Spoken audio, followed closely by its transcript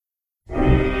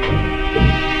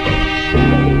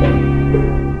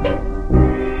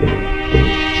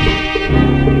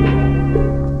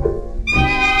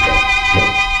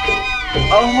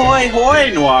Ahoy,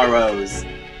 hoy, Noiros!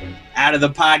 Out of the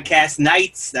podcast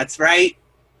nights, that's right.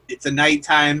 It's a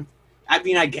nighttime. I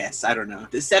mean, I guess, I don't know.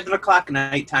 The 7 o'clock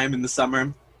nighttime in the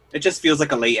summer, it just feels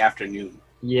like a late afternoon.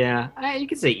 Yeah, you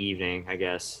could say evening, I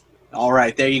guess. All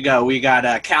right, there you go. We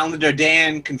got Calendar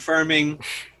Dan confirming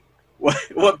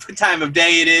what time of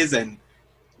day it is, and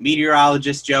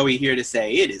meteorologist Joey here to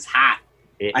say it is hot.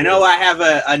 I know I have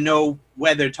a no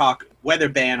weather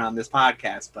ban on this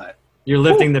podcast, but you're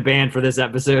lifting the ban for this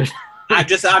episode.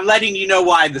 I'm letting you know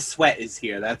why the sweat is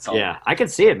here. That's all. Yeah, I can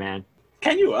see it, man.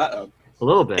 Can you? A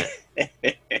little bit.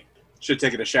 Should have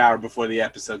taken a shower before the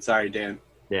episode. Sorry, Dan.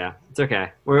 Yeah, it's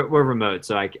okay. We're remote,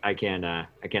 so I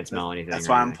can't smell anything. That's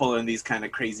why I'm pulling these kind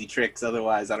of crazy tricks.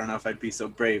 Otherwise, I don't know if I'd be so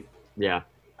brave. Yeah,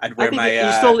 I'd wear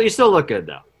you still look good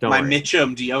though. Don't worry.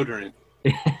 Mitchum deodorant.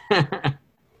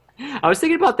 I was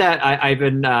thinking about that.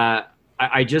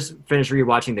 I just finished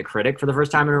rewatching The Critic for the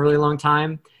first time in a really long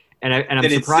time, and I'm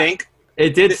Did surprised. It stink?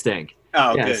 It did stink.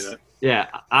 Oh, yes. Good. Yeah,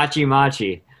 achi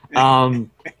machi.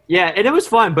 Yeah, and it was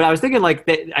fun, but I was thinking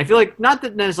I feel like not to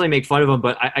necessarily make fun of them,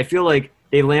 but I feel like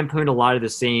they lampooned a lot of the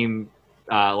same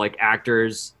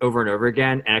actors over and over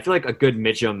again, and I feel like a good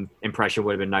Mitchum impression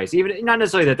would have been nice. Even not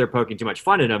necessarily that they're poking too much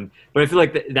fun at him, but I feel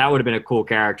like that would have been a cool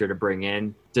character to bring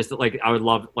in. Just like I would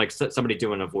love somebody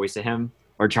doing a voice of him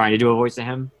or trying to do a voice of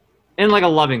him in like a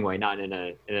loving way, not in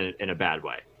a bad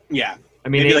way. Yeah. I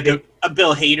mean, maybe a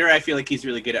Bill Hader. I feel like he's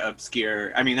really good at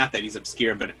obscure. I mean, not that he's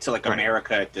obscure, but to like right.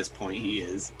 America at this point, he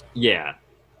is. Yeah,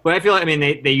 but I feel like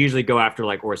they usually go after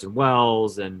like Orson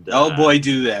Welles and oh boy,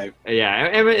 do they! Yeah,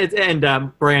 and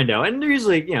Brando, and they're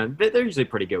usually they're usually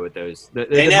pretty good with those.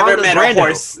 They never met a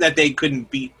horse that they couldn't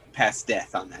beat past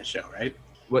death on that show, right?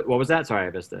 What was that? Sorry,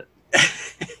 I missed it.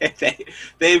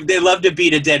 they love to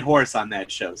beat a dead horse on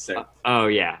that show, sir. Oh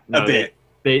yeah, no, a bit.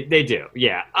 They do,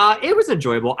 yeah. It was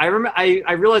enjoyable. I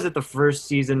realized that the first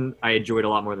season I enjoyed a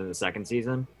lot more than the second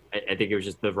season. I think it was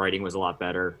just the writing was a lot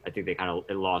better. I think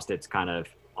it lost its kind of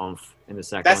oomph in the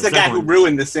second. That's the guy who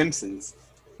ruined The Simpsons.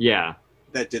 Yeah,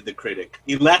 that did The Critic.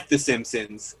 He left The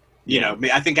Simpsons. You know,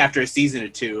 I think after a season or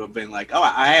two of being like, oh,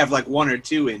 I have like one or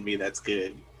two in me that's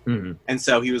good. Mm-hmm. And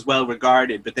so he was well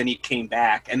regarded, but then he came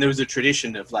back, and there was a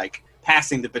tradition of like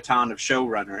passing the baton of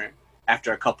showrunner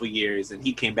after a couple years, and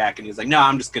he came back and he was like, no,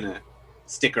 I'm just going to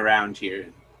stick around here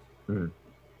and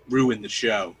ruin the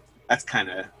show. That's kind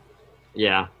of...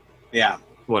 Yeah.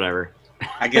 Whatever.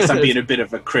 I guess I'm being a bit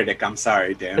of a critic. I'm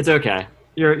sorry, Dan. It's okay.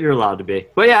 You're allowed to be.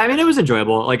 But yeah, I mean, it was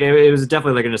enjoyable. Like, it was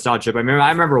definitely like a nostalgia trip. I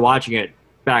remember watching it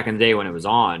back in the day when it was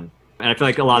on, and I feel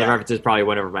like a lot of references probably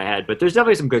went over my head, but there's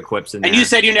definitely some good clips in there. And you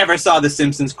said you never saw the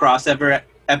Simpsons crossover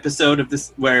episode of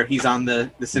this where he's on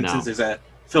the Simpsons. No. There's a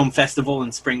film festival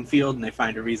in Springfield, and they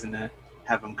find a reason to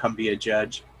have him come be a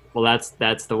judge. Well,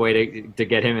 that's the way to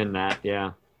get him in that,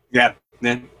 yeah. Yeah.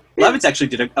 Lovitz actually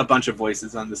did a bunch of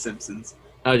voices on The Simpsons.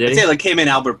 Oh, did he? I'd say like him and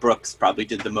Albert Brooks probably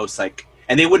did the most, like,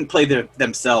 and they wouldn't play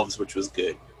themselves, which was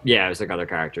good. Yeah, it was like other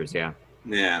characters, yeah.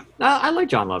 Yeah. I like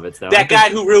John Lovitz, though. That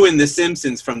guy who ruined The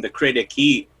Simpsons from The Critic,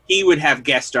 he would have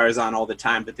guest stars on all the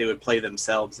time, but they would play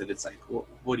themselves, and it's like,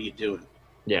 what are you doing?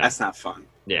 Yeah. That's not fun.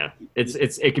 Yeah,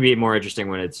 it can be more interesting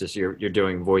when it's just you're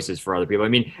doing voices for other people. I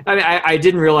mean, I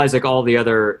didn't realize like all the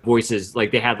other voices,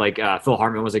 like they had like Phil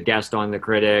Hartman was a guest on The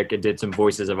Critic and did some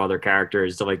voices of other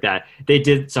characters, stuff like that. They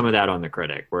did some of that on The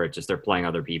Critic, where it's just they're playing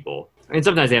other people. And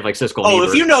sometimes they have like Siskel. Oh, Ebert.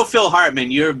 If you know Phil Hartman,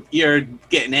 you're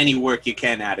getting any work you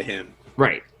can out of him.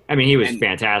 Right. I mean, he was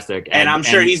fantastic, and I'm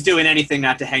sure he's doing anything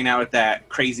not to hang out with that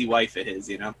crazy wife of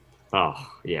his.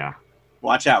 Oh yeah.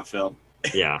 Watch out, Phil.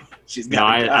 Yeah, she's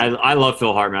got. I love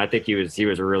Phil Hartman. I think he was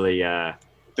really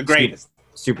the greatest,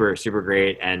 super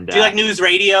great. And do you like News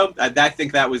Radio? I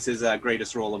think that was his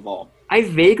greatest role of all. I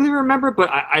vaguely remember,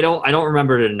 but I don't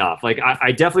remember it enough. Like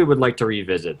I definitely would like to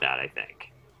revisit that. I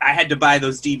think I had to buy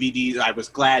those DVDs. I was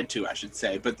glad to, I should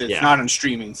say, but it's not on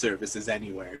streaming services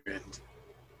anywhere, and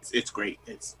it's great.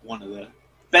 It's one of the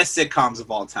best sitcoms of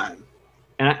all time.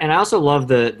 And I also love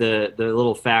the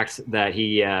little fact that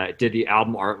he did the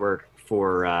album artwork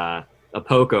for a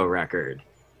Poco record.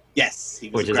 Yes, he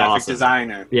was a graphic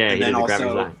designer. Yeah, and then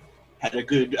also had a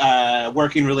good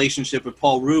working relationship with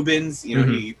Paul Rubens.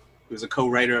 He was a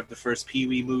co-writer of the first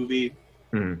Pee-wee movie.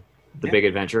 The Big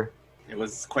Adventure. It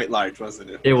was quite large, wasn't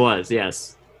it? It was,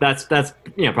 yes. That's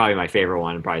probably my favorite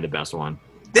one and probably the best one.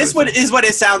 This is what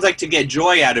it sounds like to get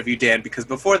joy out of you, Dan, because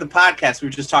before the podcast we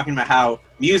were just talking about how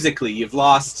musically you've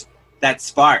lost that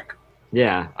spark.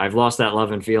 Yeah, I've lost that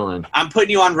love and feeling. I'm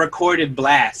putting you on recorded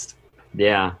blast.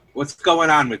 Yeah. What's going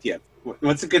on with you?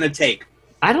 What's it going to take?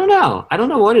 I don't know. I don't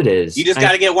know what it is. You just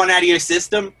got to get one out of your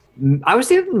system? I was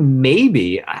thinking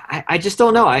maybe. I just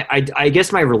don't know. I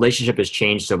guess my relationship has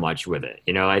changed so much with it.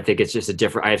 You know, I think it's just a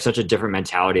different. I have such a different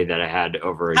mentality that I had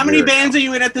over. How many bands are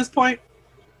you in at this point?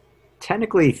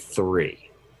 Technically 3.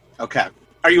 Okay.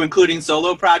 Are you including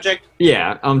solo project?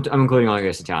 Yeah, I'm including All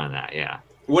Goes to Town in that. Yeah.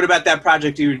 What about that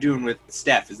project you were doing with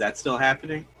Steph? Is that still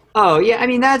happening? Oh yeah, I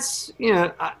mean that's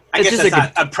I guess that's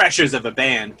not a pressures of a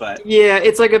band, but yeah,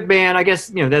 it's like a band. I guess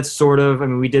that's sort of. I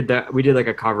mean, we did like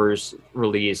a covers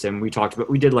release, and we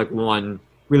did like one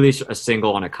release a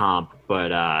single on a comp,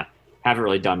 but haven't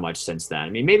really done much since then. I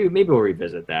mean, maybe we'll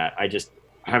revisit that.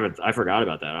 I forgot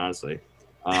about that honestly.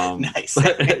 Nice.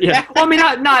 But, yeah. Well, I mean,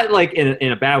 not like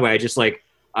in a bad way. I just like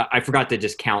I forgot to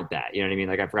just count that. You know what I mean?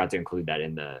 Like I forgot to include that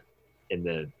in the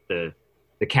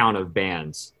count of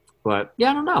bands. But yeah,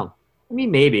 I don't know. I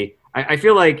mean, maybe. I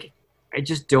feel like I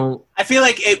just don't. I feel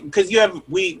like because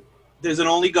there's an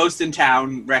Only Ghost in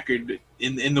Town record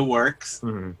in the works.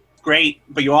 Mm-hmm. Great,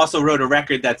 but you also wrote a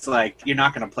record that's like you're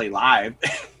not going to play live.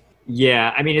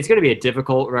 Yeah, I mean, it's going to be a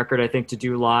difficult record, I think, to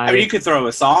do live. I mean, you could throw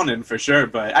a song in for sure,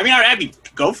 but I mean,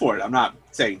 go for it. I'm not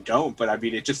saying don't, but I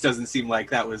mean, it just doesn't seem like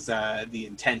that was the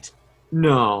intent.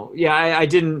 No, yeah, I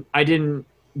didn't.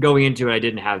 Going into it, I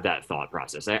didn't have that thought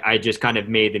process. I just kind of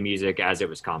made the music as it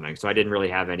was coming, so I didn't really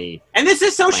have any. And this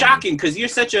is so shocking because you're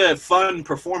such a fun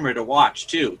performer to watch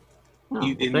too. Oh,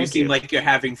 you seem like you're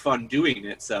having fun doing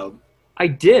it. So I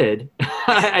did.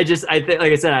 I think,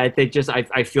 like I said, I think just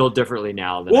I feel differently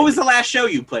now. What was the last show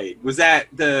you played? Was that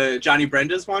the Johnny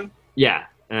Brenda's one? Yeah.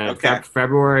 Okay.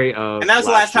 February of. And that was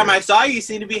the last time I saw you. You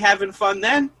seem to be having fun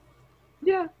then.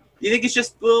 Yeah. You think it's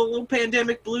just little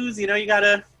pandemic blues? You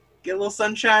gotta get a little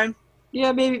sunshine.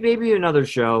 Yeah, maybe another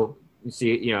show. You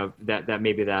see, that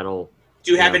maybe that'll.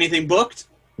 Do you have anything booked?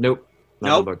 Nope.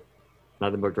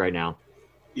 Nothing booked right now.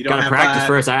 You don't gotta practice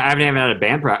first. I haven't even had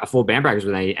a full band practice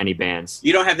with any bands.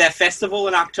 You don't have that festival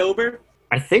in October?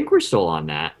 I think we're still on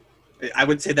that. I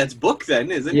would say that's booked then,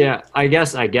 isn't it? Yeah, I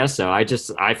guess so.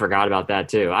 I forgot about that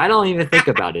too. I don't even think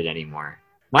about it anymore.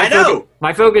 My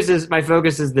focus is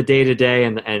the day to day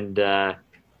and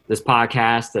this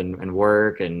podcast and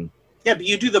work and. Yeah, but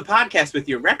you do the podcast with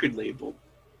your record label.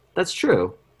 That's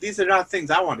true. These are not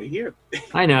things I want to hear.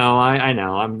 I know.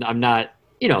 I'm not.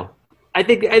 I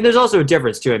think and there's also a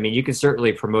difference too. I mean, you can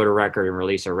certainly promote a record and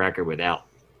release a record without,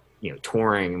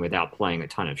 touring and without playing a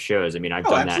ton of shows. I mean, I've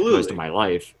done that most of my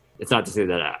life. It's not to say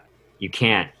that you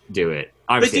can't do it.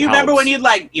 Obviously, but do you remember when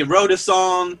you wrote a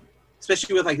song,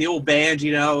 especially with like the old band,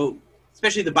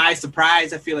 especially the By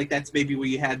Surprise? I feel like that's maybe where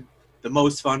you had the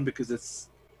most fun because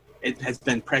it has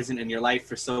been present in your life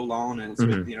for so long, and it's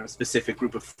with a specific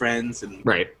group of friends and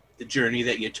the journey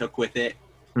that you took with it.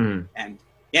 Mm-hmm. And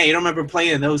yeah, you don't remember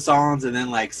playing those songs and then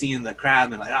like seeing the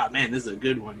crowd and like, oh man, this is a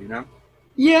good one,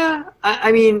 Yeah,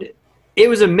 I mean, it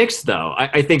was a mix though.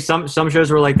 I think some shows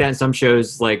were like that, and some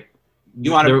shows like.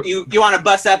 You want to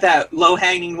bust out that low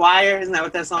hanging wire? Isn't that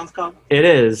what that song's called? It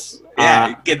is.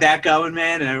 Yeah, get that going,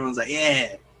 man, and everyone's like,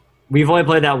 yeah. We've only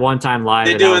played that one time live.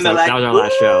 They're doing that was our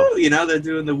last show. They're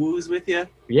doing the woos with you.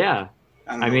 Yeah,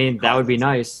 I mean that would be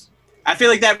nice. I feel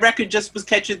like that record just was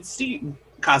catching steam.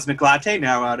 Cosmic Latte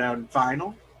now out on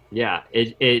vinyl. Yeah,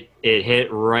 it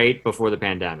hit right before the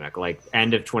pandemic, like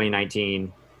end of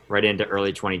 2019, right into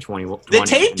early 2020. The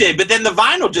tape did, but then the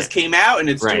vinyl just came out and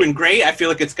it's doing great. I feel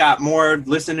like it's got more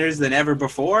listeners than ever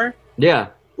before. Yeah.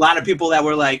 A lot of people that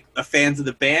were like fans of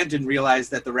the band didn't realize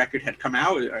that the record had come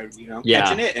out or,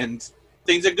 catching it, and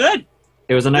things are good.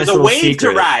 It was a nice little wave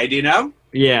secret to ride,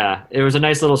 Yeah, it was a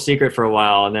nice little secret for a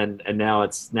while, and now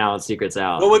it's secret's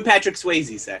out. What would Patrick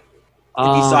Swayze say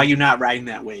if he saw you not riding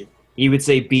that wave? He would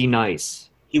say, "Be nice."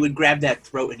 He would grab that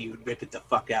throat and he would rip it the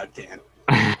fuck out, Dan.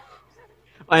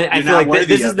 I feel like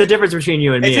this is the difference between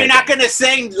you and me. If you're not gonna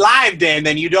sing live, Dan,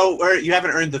 then you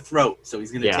haven't earned the throat. So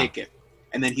he's gonna take it,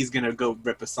 and then he's gonna go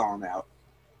rip a song out.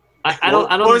 I don't.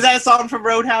 What was that song from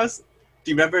Roadhouse?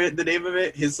 Do you remember the name of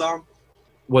it? His song?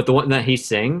 What, the one that he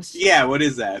sings? Yeah. What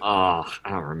is that? Oh, I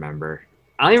don't remember.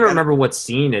 I don't even remember what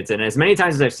scene it's in. As many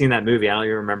times as I've seen that movie, I don't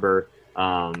even remember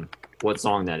what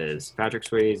song that is. Patrick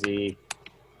Swayze.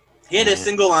 He had a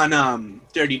single on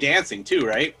Dirty Dancing too,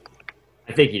 right?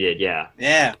 I think he did, yeah.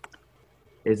 Yeah.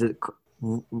 Is it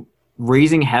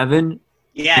Raising Heaven?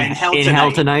 Yeah, In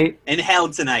Hell Tonight. In Hell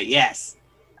Tonight, yes.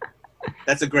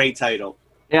 That's a great title.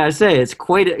 Yeah, I say it's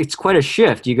quite a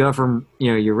shift. You go from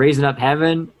you're raising up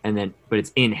heaven, but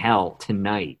it's in hell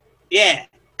tonight. Yeah,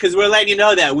 because we're letting you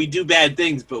know that we do bad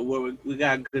things, but we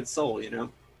got a good soul,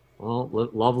 Well,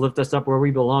 love lift us up where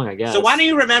we belong, I guess. So why do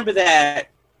you remember that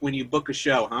when you book a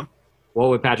show, huh? What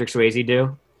would Patrick Swayze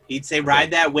do? He'd say,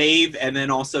 ride that wave, and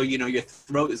then also, your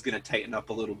throat is going to tighten up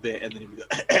a little bit, and then you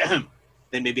go,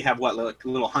 then maybe have like a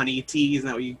little honey tea. Isn't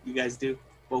that what you guys do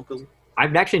vocally?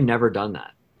 I've actually never done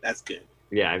that. That's good.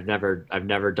 Yeah, I've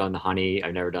never done the honey.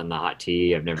 I've never done the hot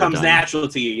tea. Comes natural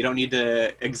to you. You don't need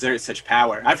to exert such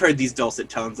power. I've heard these dulcet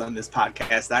tones on this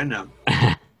podcast. I know.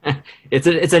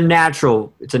 It's a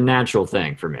natural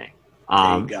thing for me.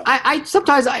 There you go. I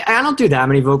sometimes I don't do that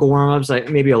many vocal warm-ups.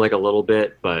 Maybe like a little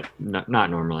bit, but not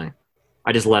normally.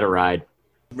 I just let it ride.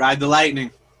 Ride the lightning.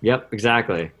 Yep,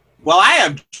 exactly. Well, I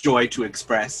have joy to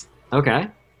express. Okay.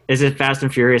 Is it Fast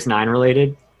and Furious 9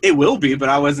 related? It will be, but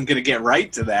I wasn't going to get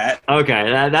right to that.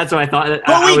 Okay, that's what I thought.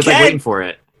 I was waiting for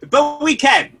it. But we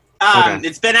can. Okay.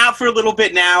 It's been out for a little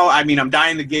bit now. I mean, I'm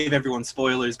dying to give everyone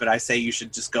spoilers, but I say you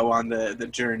should just go on the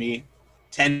journey.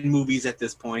 10 movies at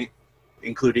this point,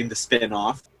 including the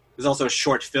spin-off. There's also a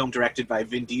short film directed by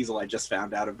Vin Diesel I just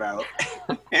found out about.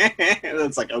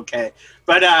 It's like, okay.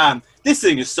 But this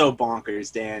thing is so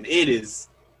bonkers, Dan. It is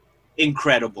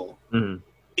incredible. Mm-hmm.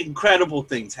 Incredible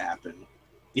things happen.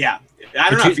 Yeah. I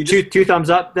don't know if you just... Two thumbs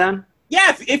up, then?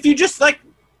 Yeah, if you just, like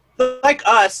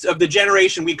us, of the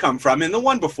generation we come from, and the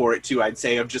one before it, too, I'd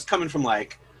say, of just coming from,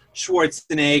 like,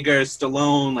 Schwarzenegger,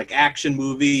 Stallone, like, action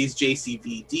movies,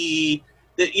 JCVD,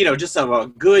 just have a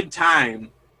good time.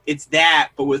 It's that,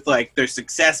 but with, like, they're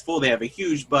successful, they have a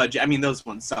huge budget. I mean, those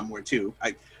ones somewhere, too.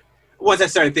 Once I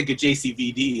started thinking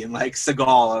JCVD and, like,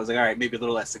 Seagal, I was like, all right, maybe a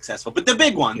little less successful. But the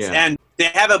big ones, and they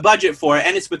have a budget for it,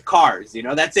 and it's with cars,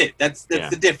 that's it. That's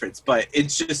the difference. But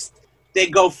it's just, they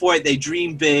go for it, they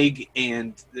dream big,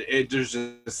 and it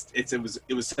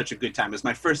was such a good time. It was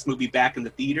my first movie back in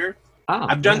the theater. Oh,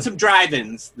 I've done some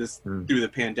drive-ins through the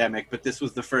pandemic, but this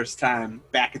was the first time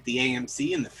back at the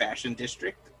AMC in the Fashion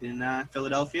District in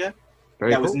Philadelphia.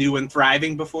 Very was new and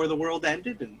thriving before the world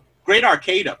ended, and great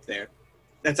arcade up there.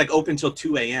 That's like open till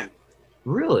 2 a.m.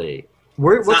 Really?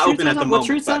 It's not open at the moment. What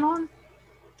street's that on?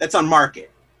 That's on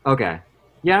Market. Okay.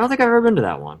 Yeah, I don't think I've ever been to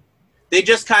that one. They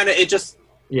just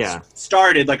Yeah.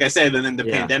 started, like I said, and then the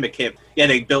pandemic hit. Yeah,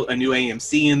 they built a new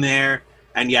AMC in there,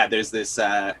 and there's this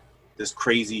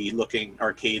crazy-looking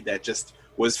arcade that just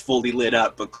was fully lit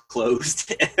up but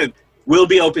closed. And will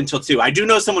be open till 2. I do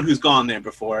know someone who's gone there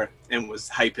before and was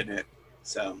hyping it,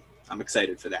 so I'm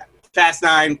excited for that. Fast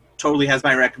 9 totally has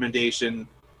my recommendation.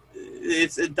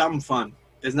 It's a dumb fun.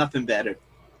 There's nothing better.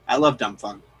 I love dumb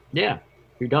fun. Yeah,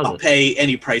 who doesn't? I'll pay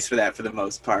any price for that for the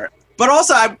most part. But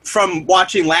also, from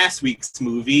watching last week's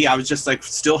movie, I was just like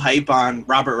still hype on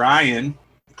Robert Ryan.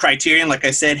 Criterion, like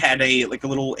I said, had a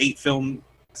little 8-film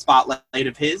spotlight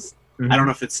of his. Mm-hmm. I don't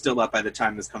know if it's still up by the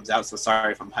time this comes out, so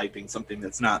sorry if I'm hyping something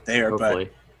that's not there. Hopefully.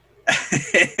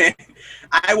 But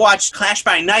I watched Clash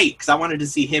by Night because I wanted to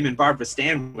see him and Barbara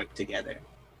Stanwyck together.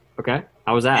 Okay,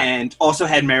 how was that? And also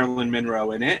had Marilyn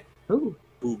Monroe in it. Ooh.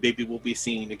 Who maybe we'll be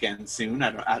seeing again soon.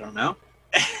 I don't know.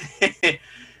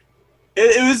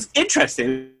 It was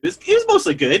interesting. It was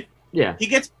mostly good. Yeah.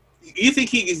 You think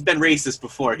he's been racist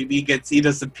before? He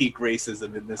does some peak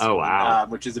racism in this. Oh one, wow.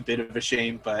 Which is a bit of a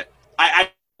shame, but I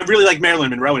really like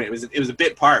Marilyn Monroe in it. It was a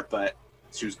bit part, but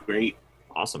she was great.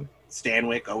 Awesome.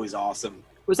 Stanwyck, always awesome.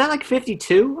 Was that like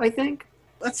 52? I think.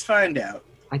 Let's find out.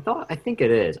 I think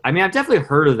it is. I mean, I've definitely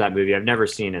heard of that movie. I've never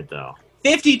seen it though.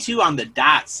 52 on the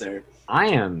dot, sir. I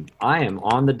am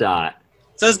on the dot.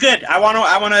 So it's good. I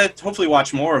want to hopefully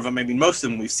watch more of them. I mean, most of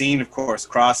them we've seen, of course.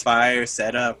 Crossfire,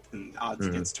 Setup, and Odds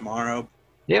Against Tomorrow.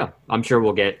 Yeah, I'm sure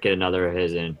we'll get another of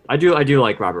his in. I do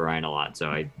like Robert Ryan a lot,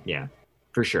 so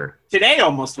for sure. Today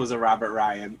almost was a Robert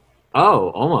Ryan. Oh,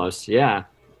 almost, yeah.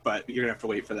 But you're gonna have to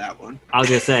wait for that one. I was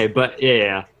gonna say, but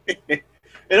yeah.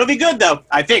 It'll be good though.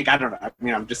 I think. I don't know. I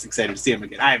mean, I'm just excited to see him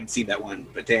again. I haven't seen that one,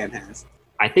 but Dan has.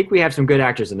 I think we have some good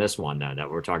actors in this one though that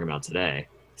we're talking about today.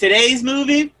 Today's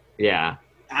movie? Yeah.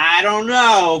 I don't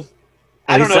know.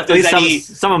 I don't know if there's any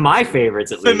some of my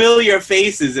favorites at familiar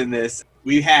faces in this.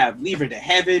 We have Leave Her to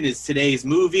Heaven is today's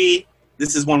movie.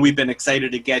 This is one we've been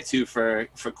excited to get to for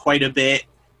quite a bit.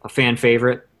 A fan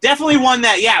favorite. Definitely one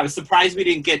that, I was surprised we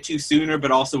didn't get to sooner,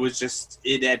 but also was just,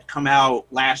 it had come out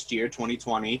last year,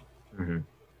 2020. Mm-hmm.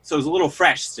 So it was a little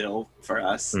fresh still for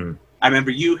us. Mm-hmm. I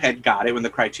remember you had got it when the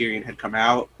Criterion had come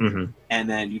out, mm-hmm. and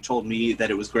then you told me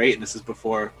that it was great, and this is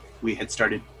before we had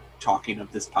started talking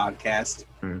of this podcast.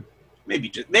 Mm-hmm.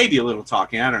 Maybe a little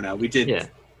talking. I don't know. We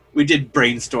did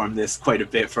brainstorm this quite a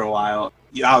bit for a while.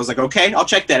 I was like, okay, I'll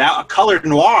check that out. A color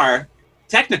noir,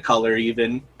 Technicolor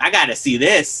even. I got to see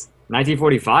this.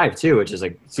 1945 too, which is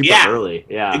like super early.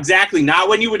 Yeah, exactly. Not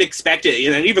when you would expect it.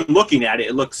 And even looking at it,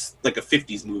 it looks like a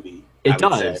 50s movie. It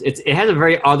does. It has a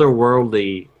very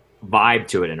otherworldly vibe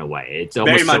to it in a way. It's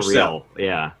almost very much surreal. So.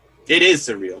 Yeah, it is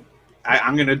surreal.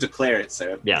 I'm going to declare it,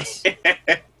 sir. Yes.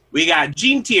 We got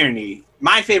Gene Tierney,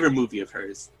 my favorite movie of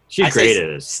hers. She's great at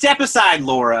this. Step aside,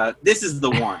 Laura. This is the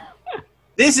one.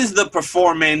 This is the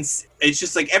performance. It's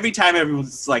just like every time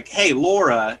everyone's like, "Hey,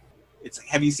 Laura," it's like,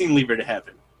 "Have you seen Leave Her to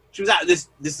Heaven?" She was out.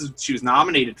 She was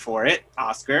nominated for it,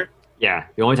 Oscar. Yeah,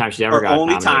 the only time she ever got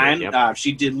only nominated. time. Yep.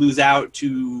 She did lose out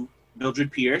to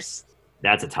Mildred Pierce.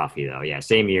 That's a toughie, though. Yeah,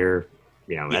 same year.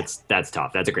 You know, that's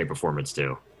tough. That's a great performance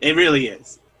too. It really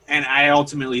is, and I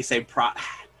ultimately say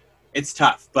it's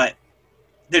tough, but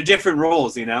they're different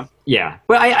roles, you know. Yeah,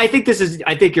 but I think this is.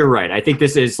 I think you're right. I think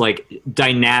this is like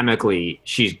dynamically.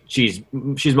 She's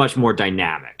much more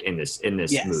dynamic in this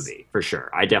Yes. movie for sure.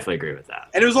 I definitely agree with that.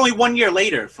 And it was only 1 year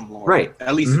later from Laura, right?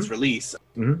 At least its release.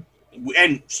 Mm-hmm.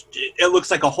 And it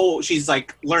looks like she's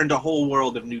like learned a whole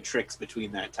world of new tricks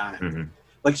between that time. Mm-hmm.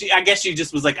 Like I guess she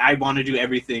just was like, I want to do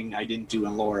everything I didn't do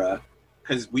in Laura,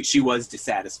 because she was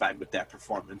dissatisfied with that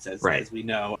performance, as we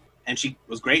know. And she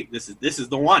was great. This is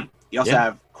the one. You also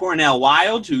have Cornel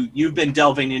Wilde, who you've been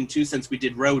delving into since we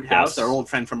did Roadhouse, our old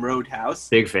friend from Roadhouse.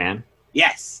 Big fan.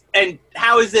 Yes. And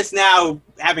how is this now,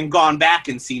 having gone back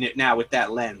and seen it now with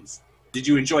that lens? Did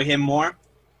you enjoy him more?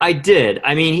 I did.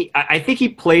 I mean, I think he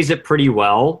plays it pretty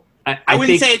well. I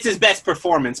wouldn't say it's his best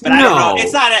performance, but I don't know.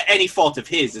 It's not any fault of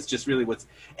his. It's just really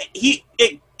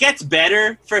it gets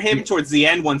better for him towards the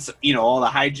end once, all the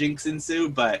hijinks ensue,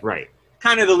 but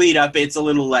kind of the lead up, it's a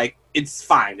little like, it's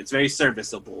fine. It's very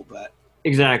serviceable, but.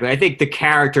 Exactly. I think the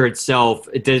character itself,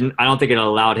 I don't think it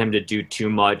allowed him to do too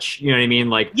much. You know what I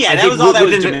mean? Like, that was all that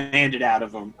was demanded out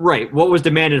of him. Right. What was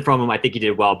demanded from him, I think he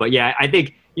did well. But yeah, I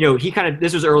think, he kind of,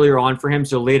 this was earlier on for him.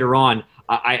 So later on,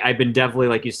 I've been definitely,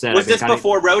 like you said. Was this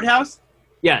before Roadhouse?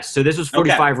 Yes. So this was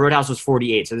 45. Okay. Roadhouse was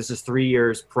 48. So this is 3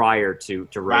 years prior to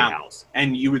Roadhouse. Wow.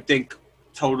 And you would think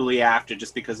totally after,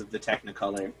 just because of the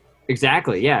Technicolor.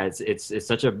 Exactly. Yeah. It's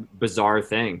such a bizarre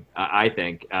thing, I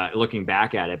think, looking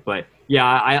back at it. But yeah,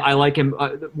 I like him.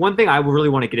 One thing I really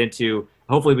want to get into,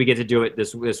 hopefully we get to do it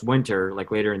this winter,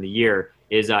 like later in the year,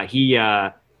 is he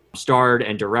starred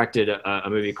and directed a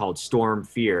movie called Storm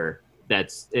Fear.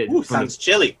 Sounds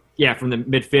chilly. Yeah, from the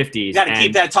mid-50s. You got to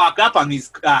keep that talk up on these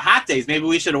hot days. Maybe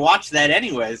we should have watched that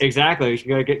anyways. Exactly. We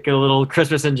should get a little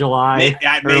Christmas in July.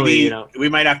 Maybe we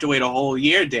might have to wait a whole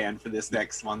year, Dan, for this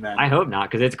next one then. I hope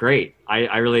not, because it's great.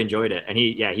 I really enjoyed it. And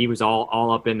he was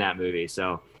all up in that movie.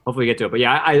 So hopefully we get to it. But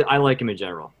yeah, I like him in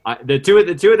general. The two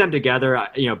of them together,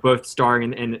 both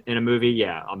starring in a movie,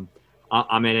 yeah,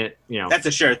 I'm in it. That's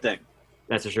a sure thing.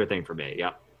 That's a sure thing for me,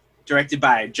 yeah. Directed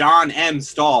by John M.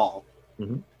 Stahl.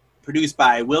 Mm-hmm. Produced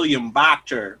by William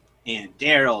Wachter and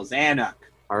Daryl Zanuck.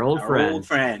 Our old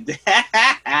friend.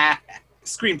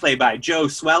 Screenplay by Joe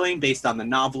Swelling, based on the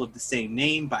novel of the same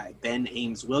name by Ben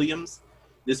Ames Williams.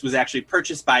 This was actually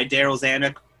purchased by Daryl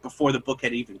Zanuck before the book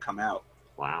had even come out.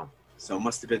 Wow. So it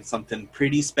must have been something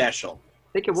pretty special.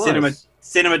 I think it was.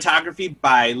 Cinematography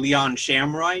by Leon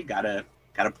Shamroy. Gotta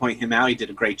point him out. He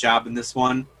did a great job in this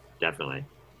one. Definitely.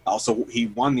 Also, he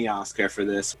won the Oscar for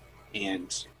this.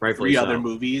 And rightfully 3 other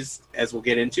movies, as we'll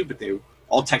get into, but they were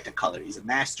all Technicolor. He's a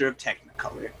master of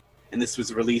Technicolor. And this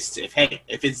was released, if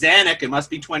it's Zanuck, it must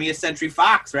be 20th Century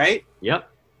Fox, right? Yep.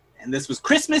 And this was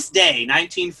Christmas Day,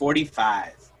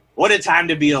 1945. What a time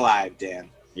to be alive, Dan.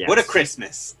 Yes. What a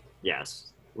Christmas.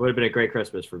 Yes. It would have been a great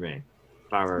Christmas for me.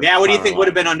 What do you think would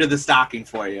have been under the stocking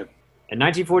for you? In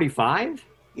 1945?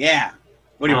 Yeah.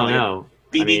 What do you want? Know.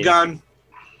 BB gun?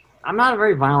 I'm not a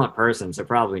very violent person, so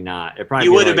probably not.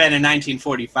 You would have been in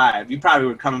 1945. You probably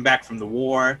were coming back from the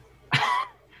war.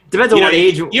 Depends on what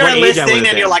age. You're enlisting,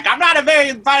 and you're like, I'm not a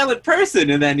very violent person,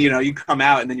 and then you come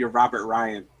out, and then you're Robert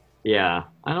Ryan. Yeah,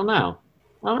 I don't know.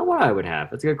 I don't know what I would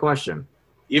have. That's a good question.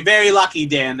 You're very lucky,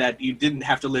 Dan, that you didn't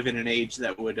have to live in an age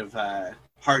that would have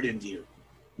hardened you.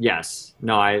 Yes.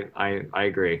 No, I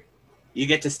agree. You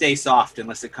get to stay soft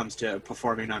unless it comes to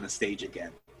performing on a stage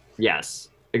again. Yes.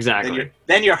 Exactly.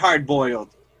 Then you're hard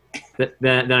boiled.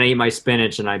 Then I eat my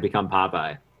spinach and I become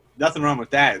Popeye. Nothing wrong with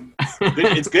that.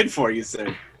 It's good for you,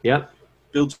 sir. Yep.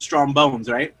 Build strong bones,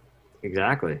 right?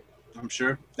 Exactly. I'm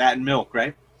sure. That and milk,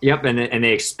 right? Yep, and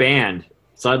they expand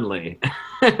suddenly.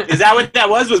 Is that what that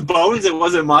was? Was bones? It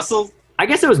wasn't muscle? I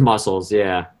guess it was muscles.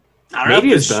 Yeah. I don't know.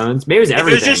 Maybe it was bones. Maybe it was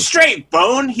everything. If it was just straight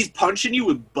bone, he's punching you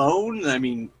with bone. I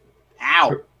mean,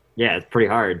 ow. Yeah, it's pretty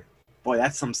hard. Boy,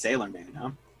 that's some Sailor Man,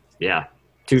 huh? Yeah.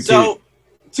 So,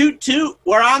 toot,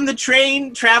 we're on the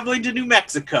train traveling to New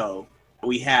Mexico.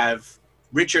 We have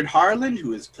Richard Harlan,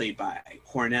 who is played by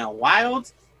Cornel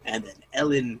Wilde, and then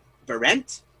Ellen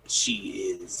Barrett.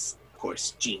 She is, of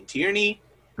course, Gene Tierney,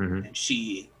 mm-hmm. and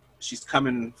she's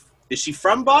coming. Is she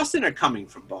from Boston or coming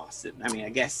from Boston? I mean, I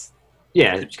guess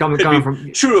Yeah, it's coming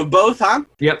from true of both, huh?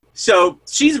 Yep. So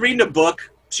she's reading a book.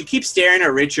 She keeps staring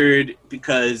at Richard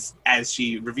because, as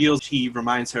she reveals, he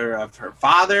reminds her of her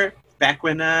father back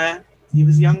when he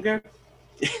was younger.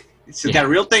 She's got a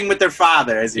real thing with her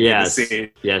father, as you can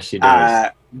see. Yes, she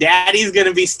does. Daddy's going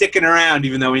to be sticking around,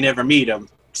 even though we never meet him.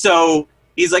 So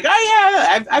he's like,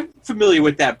 oh, yeah, I'm familiar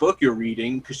with that book you're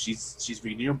reading, because she's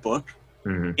reading a book.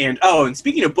 Mm-hmm. And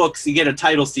speaking of books, you get a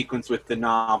title sequence with the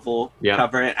novel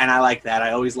cover, and I like that.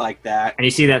 I always like that. And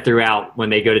you see that throughout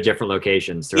when they go to different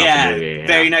locations throughout the movie.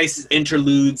 Very nice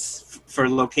interludes for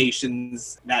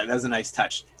locations. That was a nice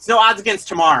touch. It's no Odds Against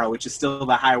Tomorrow, which is still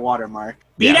the high water mark.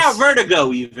 Beat out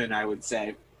Vertigo, even, I would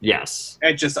say. Yes.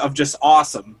 It's just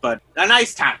awesome, but a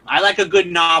nice time. I like a good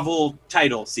novel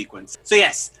title sequence. So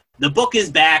yes, the book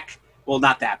is back. Well,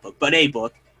 not that book, but a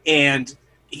book. And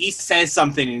he says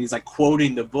something, and he's like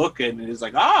quoting the book, and he's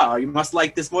like, "Oh, you must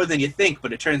like this more than you think."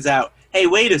 But it turns out, hey,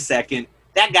 wait a second,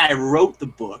 that guy wrote the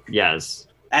book. Yes,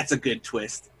 that's a good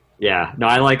twist. Yeah, no,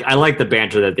 I like the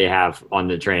banter that they have on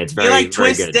the train. It's very, you like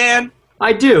very twists, good. Dan?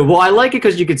 I do. Well, I like it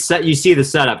because you see the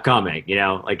setup coming. You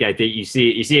know, like I think you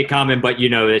see it coming, but you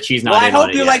know that she's not. Well, I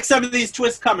hope you like some of these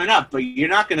twists coming up, but you're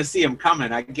not going to see them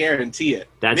coming. I guarantee it.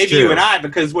 That's maybe true. You and I,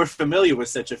 because we're familiar with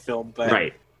such a film, but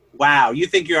right. Wow, you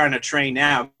think you're on a train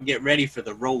now? Get ready for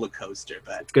the roller coaster,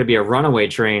 but it's gonna be a runaway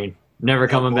train, never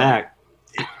coming back.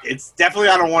 It's definitely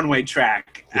on a one-way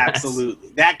track. Yes. Absolutely,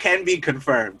 that can be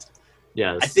confirmed.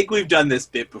 Yes, I think we've done this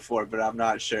bit before, but I'm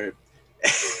not sure.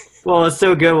 Well, it's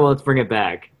so good. Well, let's bring it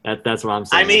back. That's what I'm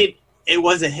saying. I mean, it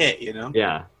was a hit, you know.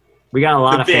 Yeah, we got a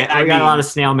lot a lot of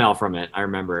snail mail from it. I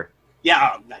remember.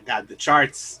 Yeah, oh my God, the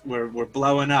charts were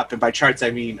blowing up, and by charts I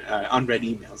mean unread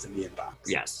emails in the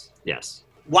inbox. Yes.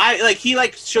 Why, he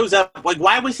shows up,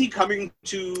 why was he coming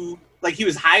to, he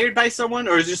was hired by someone,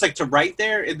 or is it just to write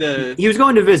there in the... He was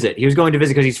going to visit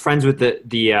because he's friends with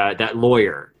that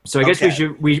lawyer. So I guess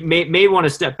we may want to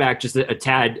step back just a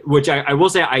tad, which I will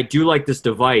say I do like this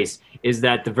device, is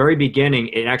that the very beginning,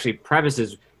 it actually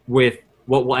prefaces with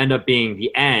what will end up being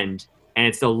the end, and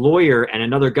it's the lawyer and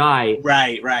another guy.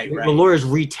 Right. The lawyer's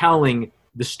retelling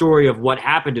the story of what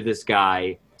happened to this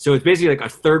guy. So it's basically like a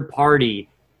third party,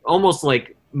 almost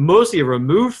mostly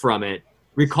removed from it,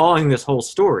 recalling this whole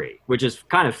story, which is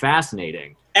kind of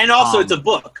fascinating. And also it's a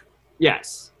book.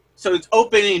 Yes. So it's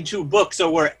opening to books.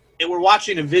 So we're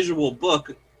watching a visual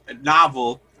book, a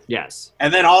novel. Yes.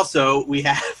 And then also we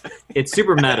have it's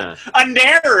super meta. A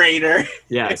narrator.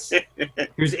 Yes.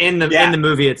 Who's in the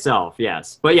movie itself.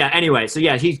 Yes. But yeah, anyway, so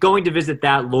yeah, he's going to visit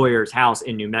that lawyer's house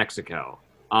in New Mexico.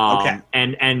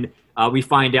 And we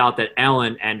find out that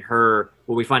Ellen and her,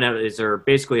 what we find out is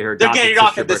basically her. They're getting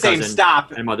off at the same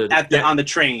stop and mother on the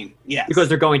train. Yes, because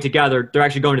they're going together. They're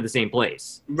actually going to the same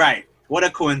place. Right. What a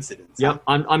coincidence. Yep.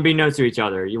 Unbeknownst to each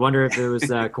other. You wonder if it was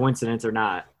a coincidence or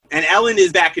not. And Ellen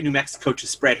is back in New Mexico to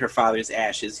spread her father's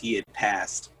ashes. He had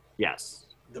passed. Yes.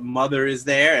 The mother is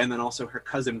there, and then also her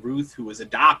cousin Ruth, who was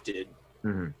adopted.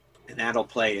 Mm-hmm. And that'll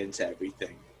play into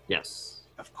everything. Yes.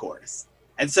 Of course.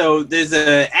 And so there's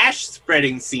a ash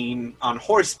spreading scene on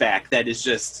horseback that is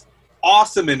just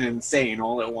awesome and insane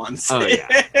all at once. Oh yeah,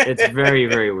 it's very,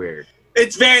 very weird.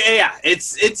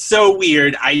 It's so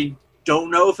weird. I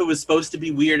don't know if it was supposed to be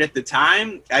weird at the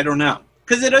time. I don't know,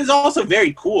 because it is also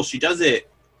very cool. She does it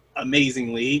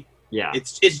amazingly. Yeah,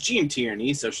 it's Jean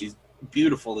Tierney, so she's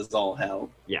beautiful as all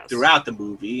hell. Yes. Throughout the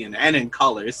movie and in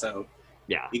color. So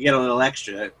yeah, you get a little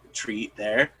extra treat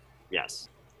there. Yes.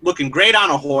 Looking great on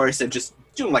a horse and just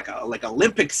doing like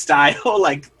Olympic style,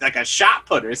 like a shot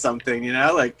put or something,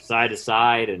 side to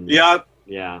side and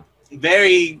yeah,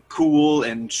 very cool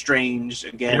and strange.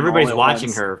 Again, and everybody's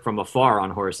watching her from afar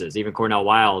on horses. Even Cornel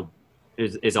Wilde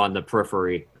is on the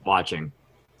periphery watching.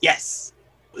 Yes,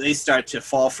 they start to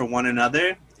fall for one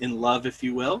another in love, if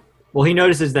you will. Well, he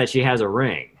notices that she has a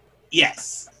ring.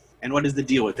 Yes, and what is the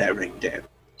deal with that ring, Dan?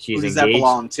 Who does that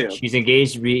belong to? She's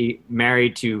engaged to be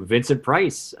married to Vincent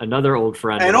Price, another old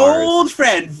friend. An old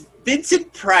friend,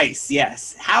 Vincent Price,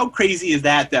 yes. How crazy is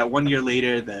that 1 year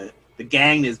later the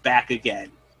gang is back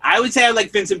again? I would say I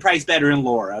like Vincent Price better in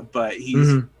Laura, but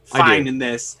he's fine in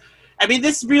this. I mean,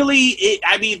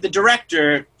 the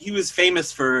director, he was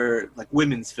famous for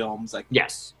women's films,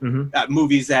 yes,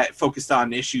 movies that focused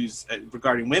on issues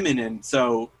regarding women, and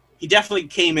so he definitely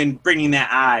came in bringing that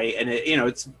eye, and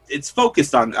it's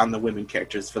focused on the women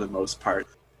characters for the most part.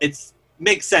 It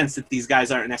makes sense that these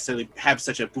guys aren't necessarily have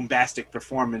such a bombastic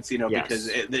performance, because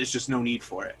there's just no need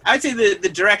for it. I would say the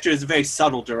director is a very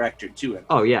subtle director too.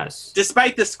 Oh yes.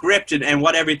 Despite the script and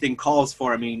what everything calls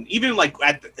for, I mean, even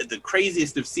at the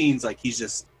craziest of scenes,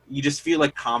 you just feel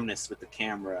calmness with the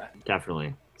camera.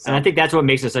 Definitely. And I think that's what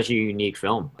makes it such a unique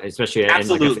film, especially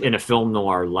in a film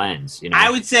noir lens.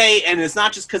 I would say, and it's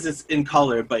not just because it's in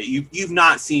color, but you've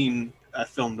not seen a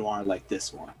film noir like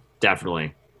this one.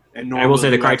 Definitely. And I will say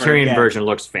the Criterion version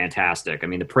looks fantastic. I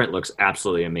mean, the print looks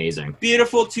absolutely amazing.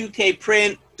 Beautiful 2K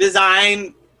print,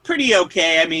 design pretty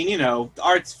okay. I mean, the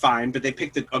art's fine, but they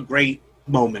picked a great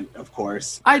moment, of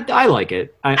course. I like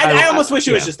it. I almost wish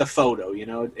it was just a photo,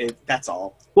 that's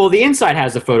all. Well, the inside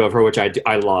has a photo of her, which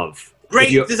I love.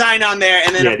 Great design on there.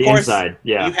 And then, of course, inside,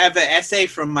 you have an essay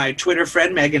from my Twitter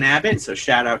friend, Megan Abbott, so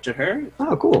shout out to her.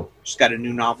 Oh, cool. She's got a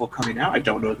new novel coming out. I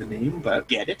don't know the name, but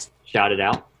get it. Shout it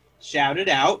out. Shout it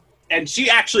out. And she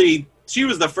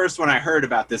was the first one I heard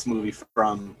about this movie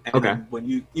from. And okay.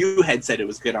 When you had said it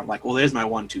was good, I'm like, well, there's my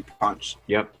 1-2 punch.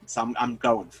 Yep. So I'm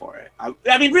going for it.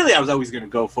 I mean, really, I was always going to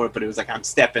go for it, but it was like I'm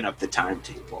stepping up the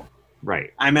timetable.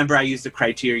 Right. I remember I used a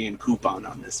Criterion coupon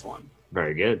on this one.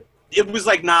 Very good. It was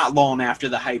like not long after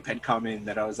the hype had come in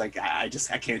that I was like, I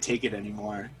can't take it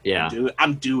anymore. Yeah.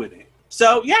 I'm doing it.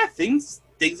 So yeah, things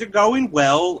are going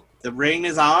well. The ring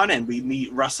is on, and we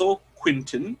meet Russell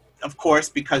Quinton. Of course,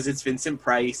 because it's Vincent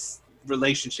Price,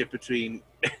 relationship between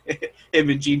him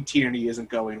and Gene Tierney isn't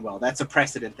going well. That's a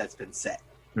precedent that's been set.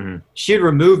 Mm-hmm. She had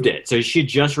removed it, so she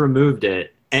just removed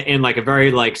it in like a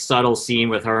very like subtle scene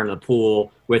with her in the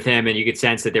pool with him, and you could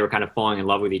sense that they were kind of falling in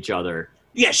love with each other.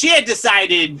 Yeah, she had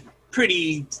decided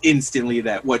pretty instantly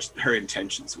that what her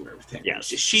intentions were with him. Yes.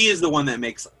 She is the one that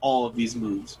makes all of these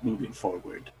moves moving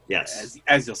forward. Yes.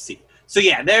 As you'll see. So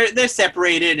yeah, they're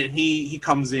separated, and he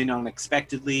comes in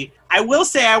unexpectedly. I will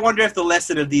say, I wonder if the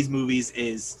lesson of these movies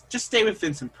is just stay with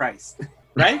Vincent Price,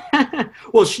 right?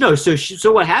 Well, no.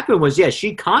 So what happened was,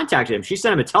 she contacted him. She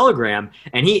sent him a telegram,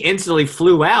 and he instantly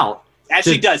flew out. As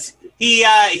she does. He's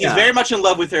very much in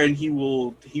love with her, and he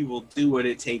will do what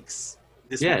it takes.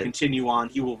 This will continue on.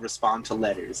 He will respond to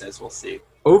letters, as we'll see.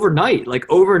 Overnight,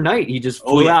 he just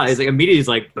flew out. He's like immediately, he's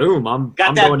like, boom, I'm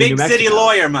that going big to New Mexico. City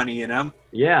lawyer money,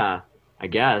 Yeah, I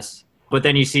guess. But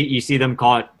then you see them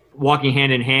caught walking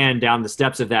hand in hand down the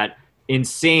steps of that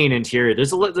insane interior. There's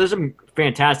some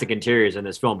fantastic interiors in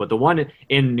this film, but the one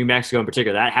in New Mexico in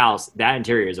particular, that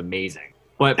interior is amazing.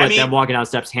 But them walking down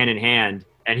steps hand in hand,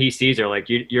 and he sees her, like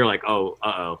you're like, oh,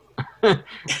 uh-oh.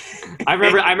 I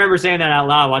remember saying that out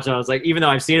loud watching it. I was like, even though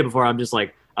I've seen it before, I was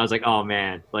like, oh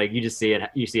man, like you see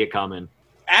it coming.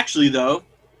 Actually, though,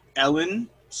 Ellen,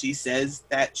 she says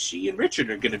that she and Richard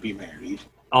are going to be married.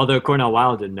 Although Cornel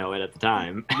Wilde didn't know it at the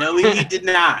time. No, he did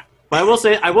not. But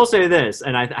I will say this,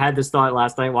 and I had this thought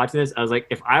last night watching this. I was like,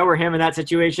 if I were him in that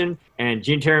situation and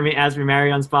Gene Tierney asked me to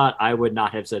marry on spot, I would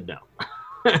not have said no.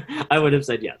 I would have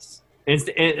said yes.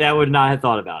 I would not have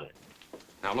thought about it.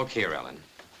 Now look here, Ellen.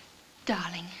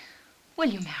 Darling, will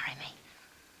you marry me?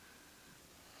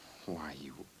 Why,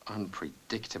 you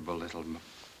unpredictable little...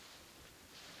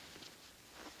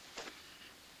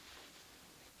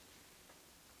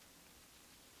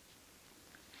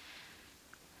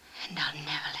 And I'll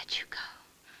never let you go.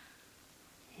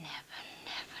 Never,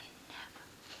 never, never.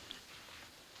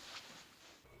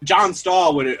 John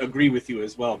Stahl would agree with you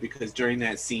as well, because during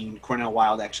that scene, Cornel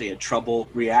Wilde actually had trouble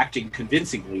reacting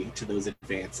convincingly to those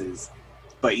advances.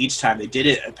 But each time they did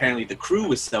it, apparently the crew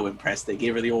was so impressed, they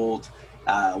gave her the old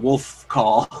wolf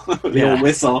call, old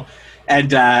whistle. And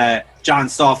John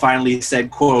Stahl finally said,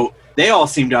 quote, "They all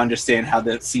seem to understand how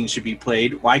the scene should be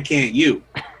played. Why can't you?"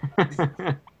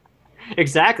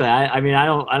 Exactly. I mean, I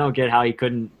don't get how he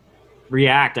couldn't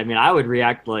react. I mean, I would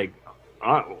react like,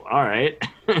 oh, all right.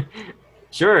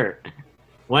 Sure.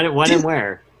 When and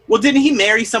where? Well, didn't he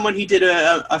marry someone he did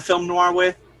a film noir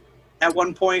with at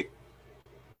one point?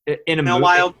 In a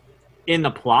movie? In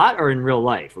the plot or in real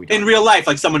life? In real life,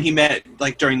 like someone he met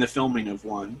like during the filming of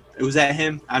one. Was that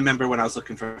him? I remember when I was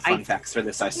looking for fun facts for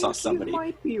this, I saw somebody. You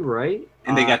might be right.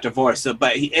 And they got divorced. So,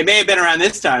 but it may have been around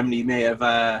this time. He may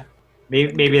have.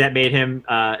 Maybe that made him.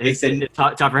 It's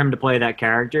tough for him to play that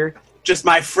character. Just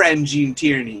my friend Gene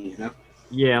Tierney,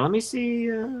 Yeah. Let me see.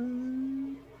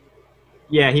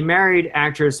 Yeah, he married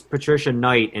actress Patricia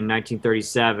Knight in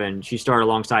 1937. She starred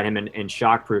alongside him in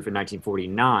Shockproof in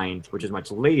 1949, which is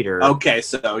much later. Okay,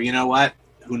 so you know what?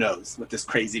 Who knows what this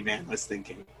crazy man was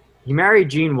thinking? He married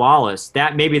Jean Wallace.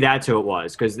 Maybe that's who it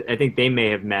was, because I think they may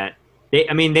have met.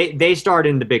 They starred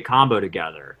in The Big Combo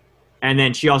together, and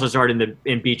then she also starred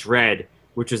in Beach Red,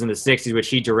 which was in the 60s, which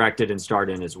he directed and starred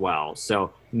in as well.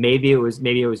 So maybe it was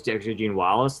actually Jean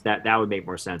Wallace. That would make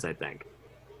more sense, I think.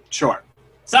 Sure.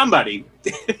 Somebody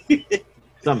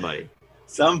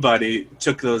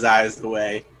took those eyes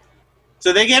away.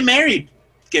 So they get married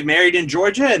in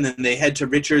Georgia, and then they head to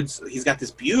Richard's. He's got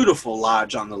this beautiful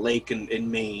lodge on the lake in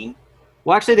Maine.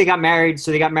 Well, actually, they got married.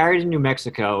 So they got married in New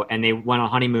Mexico, and they went on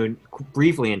honeymoon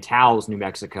briefly in Taos, New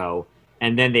Mexico,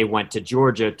 and then they went to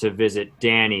Georgia to visit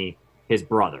Danny, his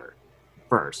brother,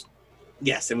 first.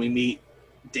 Yes, and we meet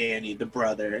Danny, the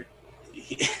brother.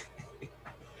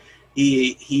 He's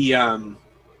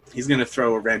gonna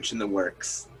throw a wrench in the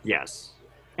works. Yes.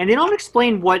 And they don't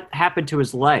explain what happened to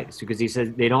his legs because he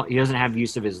said he doesn't have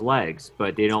use of his legs,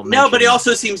 but they don't. No, but he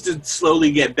also seems to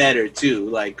slowly get better too,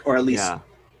 like, or at least a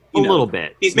little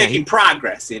bit. He's making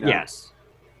progress, you know. Yes.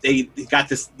 They got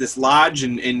this lodge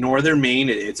in northern Maine.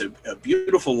 It's a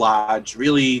beautiful lodge.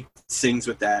 Really sings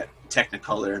with that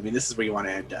Technicolor. I mean, this is where you want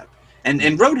to end up.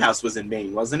 And Roadhouse was in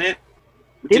Maine, wasn't it?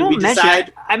 They don't mention.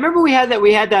 I remember we had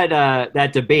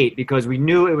that debate because we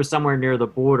knew it was somewhere near the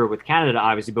border with Canada,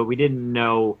 obviously, but we didn't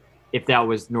know if that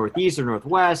was northeast or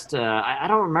northwest. I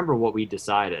don't remember what we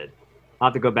decided. I'll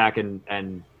have to go back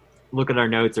and look at our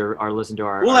notes or listen to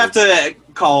our. We'll have to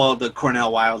call the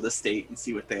Cornell Wild Estate and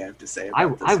see what they have to say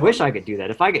about this. I wish I could do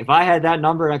that. If I had that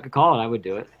number and I could call it, I would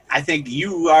do it. I think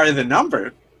you are the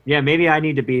number. Yeah, maybe I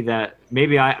need to be that.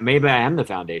 Maybe I am the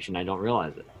foundation. I don't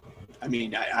realize it. I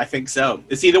mean, I think so.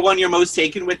 Is he the one you're most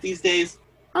taken with these days?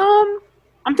 I'm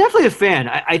definitely a fan.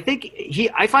 I think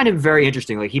I find him very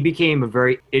interesting. Like, he became a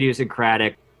very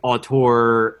idiosyncratic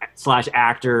auteur /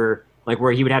 actor, like,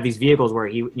 where he would have these vehicles where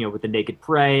he, with The Naked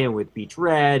Prey and with Beach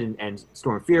Red and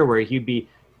Storm Fear, where he'd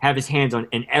have his hands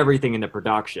in everything in the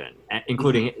production,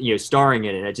 including, starring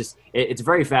in it. It's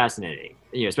very fascinating,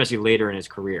 especially later in his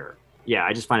career. Yeah,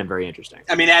 I just find it very interesting.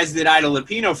 I mean, as did Ida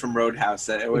Lupino from Roadhouse.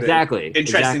 Exactly.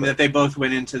 Interesting that they both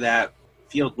went into that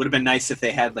field. Would have been nice if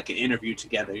they had like an interview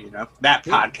together, That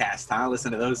podcast, huh?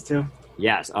 Listen to those two.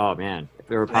 Yes. Oh, man. If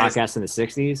there were podcasts in the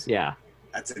 60s, yeah.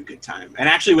 That's a good time. And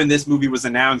actually, when this movie was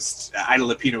announced, Ida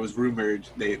Lupino was rumored.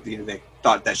 They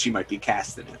thought that she might be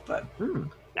cast in it, but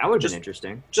that would have been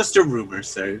interesting. Just a rumor,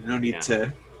 sir. No need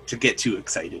to get too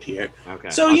excited here. Okay.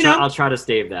 So I'll try to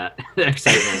stave that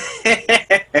excitement.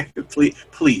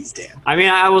 please, Dan. I mean,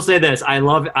 I will say this: I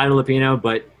love Ida Lupino,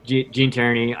 but Gene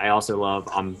Tierney, I also love.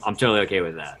 I'm totally okay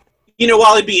with that.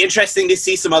 While it'd be interesting to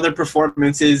see some other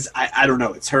performances, I don't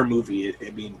know. It's her movie.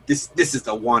 I mean, this is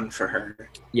the one for her.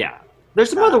 Yeah. There's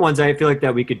some other ones I feel like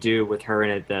that we could do with her in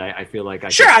it that I feel like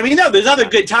Sure, I mean, no, there's other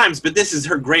good times, but this is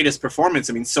her greatest performance.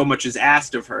 I mean, so much is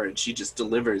asked of her, and she just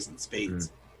delivers in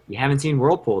spades. You haven't seen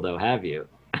Whirlpool, though, have you?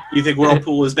 You think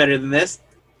Whirlpool is better than this?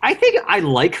 I think I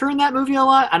like her in that movie a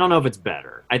lot. I don't know if it's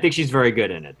better. I think she's very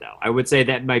good in it, though. I would say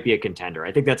that might be a contender.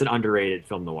 I think that's an underrated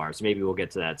film noir, so maybe we'll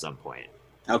get to that at some point.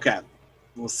 Okay,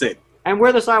 we'll see. And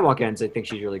Where the Sidewalk Ends, I think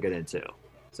she's really good in, too.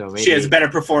 So maybe she has a better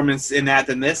performance in that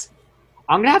than this?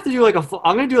 I'm gonna have to do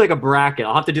a bracket.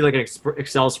 I'll have to do like an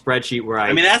Excel spreadsheet where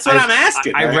I mean, that's what I'm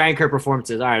asking. I rank her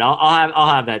performances. All right, I'll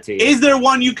have that to you. Is there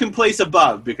one you can place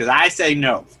above? Because I say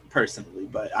no personally,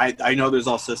 but I know there's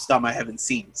also some I haven't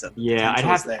seen. So yeah,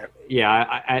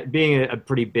 I being a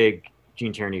pretty big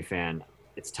Gene Tierney fan,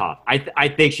 it's tough. I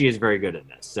think she is very good in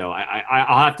this. So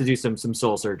I'll have to do some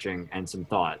soul searching and some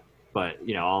thought. But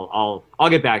I'll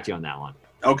get back to you on that one.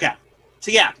 Okay. So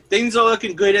yeah, things are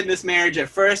looking good in this marriage at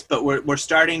first, but we're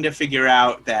starting to figure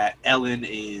out that Ellen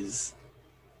is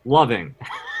loving.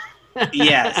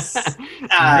 Yes,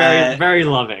 very very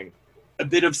loving. A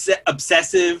bit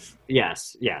obsessive.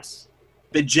 Yes. A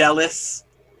bit jealous.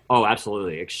 Oh,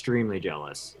 absolutely, extremely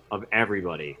jealous of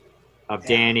everybody, of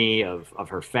Danny, of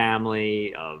her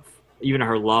family, of even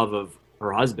her love of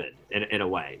her husband. In a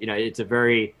way, it's a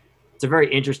very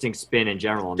interesting spin in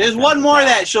general. There's one more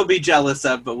that she'll be jealous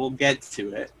of, but we'll get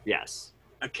to it. Yes.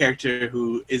 A character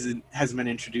who hasn't been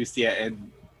introduced yet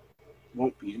and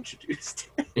won't be introduced.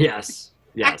 Yes.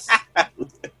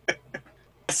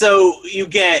 So you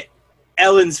get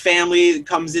Ellen's family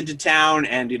comes into town,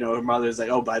 and her mother's like,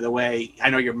 "Oh, by the way, I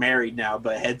know you're married now,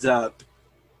 but heads up,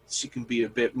 she can be a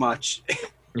bit much."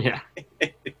 Yeah.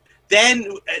 Then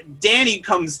Danny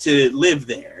comes to live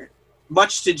there,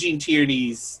 much to Gene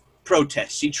Tierney's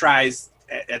protest. She tries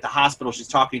at the hospital, she's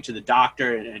talking to the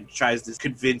doctor and tries to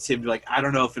convince him, like, I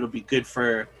don't know if it'll be good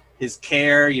for his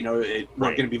care, we're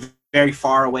going to be very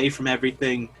far away from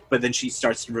everything. But then she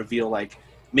starts to reveal, like,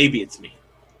 maybe it's me.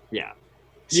 Yeah.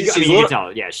 You can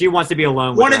tell. Yeah, she wants to be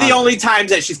alone with one of the only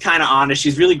times that she's kind of honest.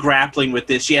 She's really grappling with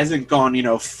this. She hasn't gone,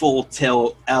 full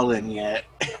tilt Ellen yet.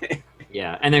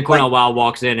 Yeah, and then Cornell Wild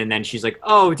walks in, and then she's like,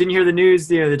 "Oh, didn't you hear the news?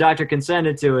 The doctor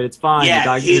consented to it. It's fine."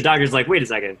 Yeah, the doctor's like, "Wait a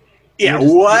second. Yeah,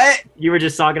 what? You were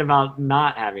just talking about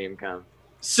not having him come."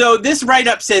 So this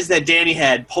write-up says that Danny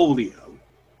had polio.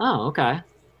 Oh, okay.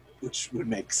 Which would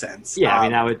make sense. Yeah, I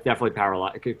mean, that would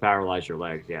definitely paralyze your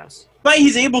legs, yes. But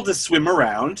he's able to swim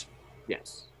around.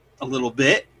 Yes. A little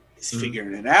bit. He's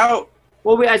figuring it out.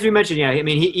 Well, as we mentioned, yeah, I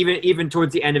mean, he even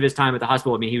towards the end of his time at the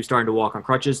hospital, I mean, he was starting to walk on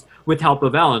crutches with help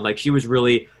of Ellen. Like, she was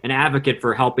really an advocate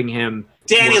for helping him.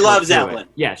 Danny loves Ellen.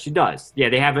 Yeah, she does. Yeah,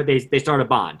 they start a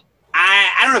bond.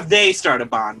 I don't know if they start a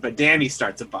bond, but Danny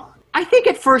starts a bond. I think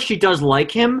at first she does like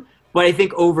him, but I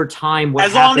think over time,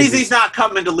 as long as he's not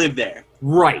coming to live there.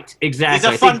 Right, exactly.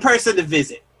 He's a fun person to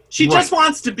visit. She just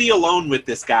wants to be alone with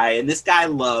this guy, and this guy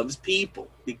loves people.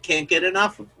 He can't get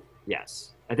enough of them.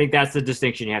 Yes. I think that's the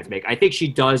distinction you have to make. I think she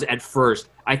does at first.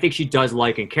 I think she does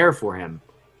like and care for him,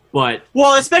 but...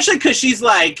 Well, especially because she's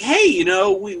like, hey, you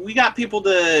know, we got people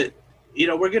to, you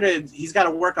know, he's got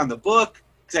to work on the book.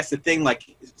 Because that's the thing,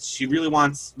 like, she really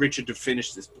wants Richard to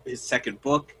finish his second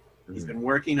book. Mm-hmm. He's been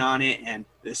working on it, and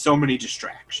there's so many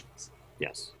distractions.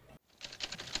 Yes.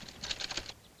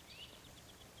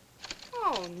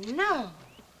 Oh, no.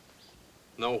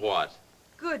 No what?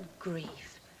 Good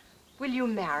grief. Will you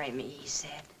marry me, he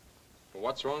said. Well,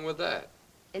 what's wrong with that?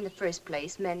 In the first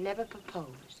place, men never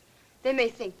propose. They may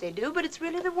think they do, but it's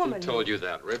really the woman Who told you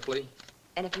that, Ripley?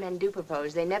 And if men do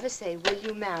propose, they never say, will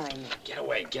you marry me? Get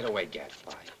away,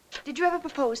 Gadfly. Did you ever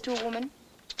propose to a woman?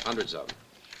 Hundreds of them.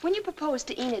 When you proposed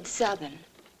to Enid Southern...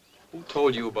 Who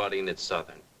told you about Enid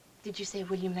Southern? Did you say,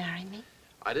 will you marry me?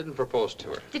 I didn't propose to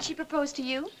her. Did she propose to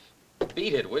you?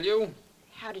 Beat it, will you?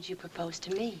 How did you propose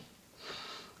to me?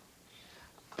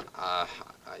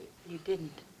 You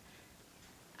didn't.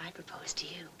 I proposed to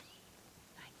you.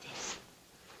 Like this.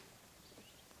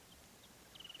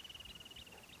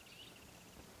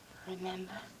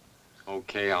 Remember?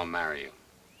 Okay, I'll marry you.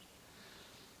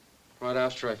 Right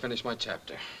after I finish my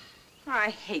chapter. I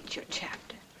hate your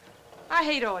chapter. I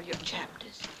hate all your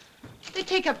chapters. They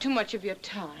take up too much of your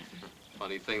time.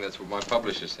 Funny thing, that's what my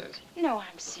publisher says. No,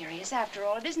 I'm serious. After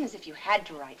all, it isn't as if you had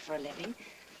to write for a living.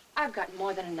 I've got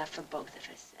more than enough for both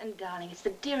of us. And, darling, it's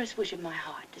the dearest wish of my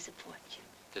heart to support you.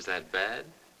 Is that bad?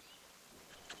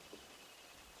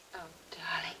 Oh,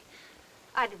 darling,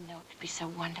 I didn't know it could be so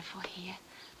wonderful here,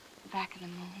 back in the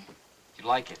moon. You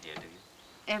like it here, do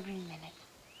you? Every minute.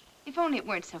 If only it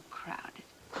weren't so crowded.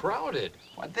 Crowded?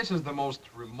 Why, this is the most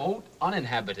remote,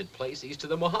 uninhabited place east of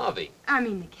the Mojave. I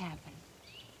mean the cabin.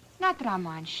 Not that I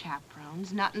mind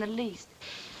chaperones, not in the least.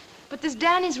 But there's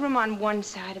Danny's room on one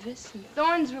side of us, and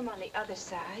Thorne's room on the other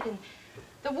side, and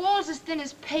the walls as thin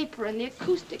as paper, and the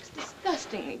acoustics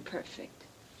disgustingly perfect.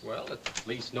 Well, at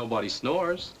least nobody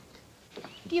snores.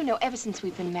 Do you know, ever since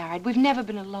we've been married, we've never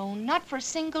been alone, not for a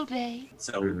single day.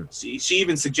 So she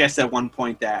even suggests at one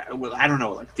point that, well, I don't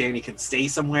know, like Danny could stay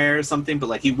somewhere or something, but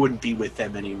like he wouldn't be with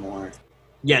them anymore.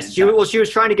 Yes, she was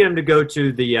trying to get him to go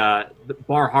to the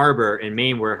Bar Harbor in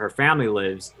Maine where her family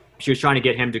lives. She was trying to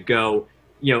get him to go,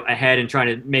 you know, ahead and trying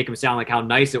to make him sound like how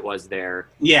nice it was there.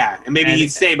 Yeah, and maybe he'd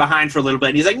stay behind for a little bit.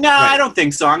 And he's like, no, right. I don't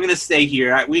think so. I'm going to stay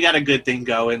here. We got a good thing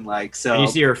going. Like, so. And you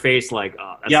see her face like,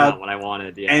 oh, that's not what I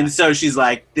wanted. Yeah. And so she's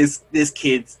like, this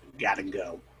kid's got to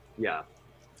go. Yeah.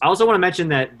 I also want to mention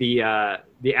that the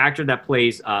actor that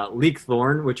plays Leek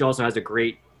Thorne, which also has a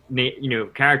great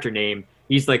character name.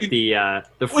 He's like the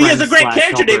friend. Well, he has a great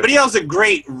character name, but he has a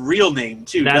great real name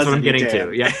too. That's what I'm getting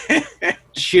to. Yeah.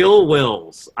 Chill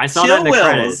Wills. I saw that in the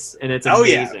credits, and it's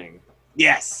amazing.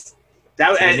 Yes.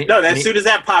 As soon as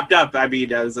that popped up, I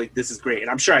mean, I was like, "This is great,"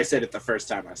 and I'm sure I said it the first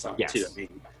time I saw it too. I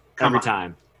mean, every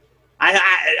time. I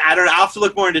don't know. I'll have to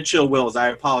look more into Chill Wills. I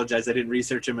apologize, I didn't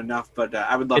research him enough, but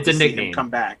I would love to see him come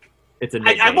back. It's a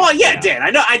nickname. Dan. I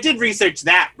know. I did research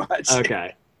that much.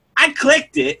 Okay. I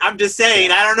clicked it. I'm just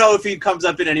saying, I don't know if he comes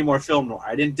up in any more film noir.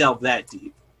 I didn't delve that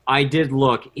deep. I did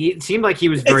look. It seemed like he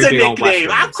was very big on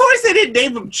Westerns. Of course they didn't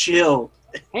name him Chill.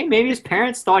 Hey, maybe his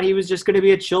parents thought he was just going to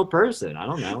be a chill person. I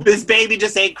don't know. This baby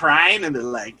just ain't crying, and they're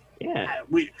like, yeah.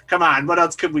 Come on, what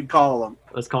else could we call him?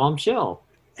 Let's call him Chill.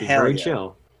 He's Hell very yeah.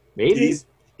 chill. Maybe.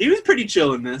 He was pretty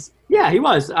chill in this. Yeah, he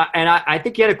was. And I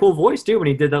think he had a cool voice, too, when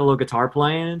he did that little guitar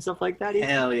playing and stuff like that.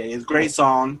 Hell yeah. It was a great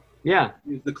song. Yeah.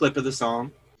 The clip of the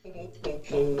song.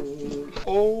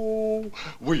 Oh,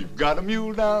 we've got a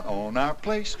mule down on our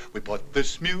place. We put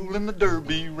this mule in the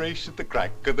derby race. At the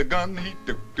crack of the gun, he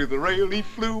took to the rail. He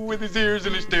flew with his ears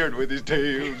and he stared with his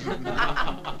tail.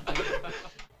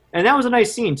 And that was a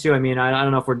nice scene, too. I mean, I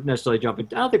don't know if we're necessarily jumping.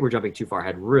 I don't think we're jumping too far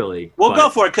ahead, really. We'll go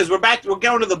for it, because we're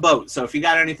going to the boat. So if you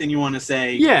got anything you want to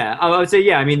say. Yeah, I would say,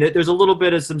 yeah. I mean, there's a little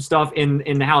bit of some stuff in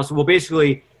the house. Well,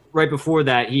 basically, right before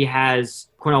that, he has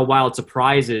Cornel Wilde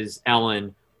surprises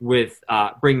Ellen with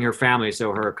bringing her family,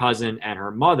 so her cousin and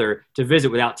her mother, to visit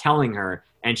without telling her.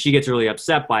 And she gets really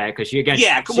upset by it because she, again,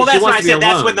 yeah, well, that's what I said.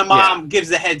 That's when the mom gives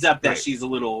the heads up that she's a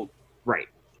little right.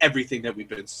 Everything that we've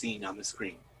been seeing on the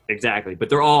screen. exactly. But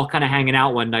they're all kind of hanging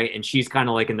out one night, and she's kind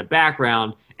of like in the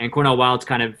background, and Cornell Wilde's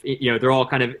kind of, they're all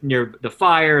kind of near the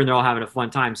fire, and they're all having a fun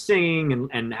time singing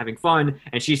and having fun,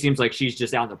 and she seems like she's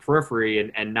just out in the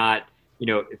periphery and not,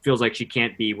 it feels like she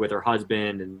can't be with her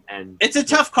husband, and it's a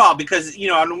tough call because,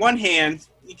 on the one hand,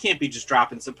 you can't be just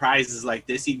dropping surprises like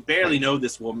this. You barely know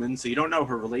this woman, so you don't know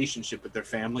her relationship with their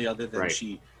family other than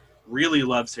she really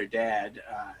loves her dad.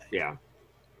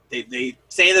 They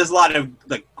say there's a lot of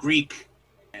like Greek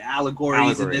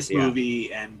allegories in this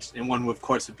movie, and one, of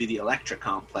course, would be the Electra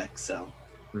complex. So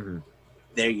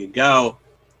there you go.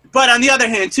 But on the other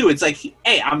hand, too, it's like,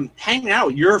 hey, I'm hanging out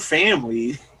with your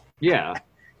family. Yeah.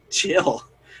 Chill.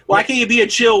 Why can't you be a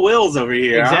Chill Wills over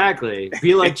here? Exactly. Huh?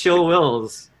 Be like Chill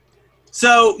Wills.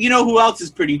 So, who else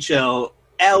is pretty chill?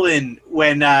 Ellen,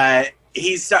 when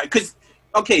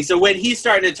so when he's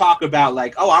starting to talk about,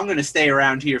 like, oh, I'm going to stay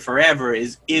around here forever,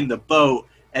 is in the boat.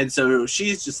 And so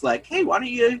she's just like, hey, why don't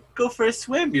you go for a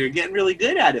swim? You're getting really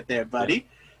good at it there, buddy.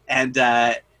 And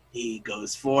he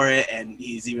goes for it, and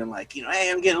he's even like,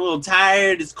 hey, I'm getting a little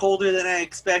tired. It's colder than I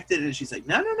expected. And she's like,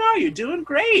 no, you're doing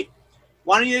great.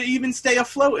 Why don't you even stay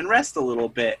afloat and rest a little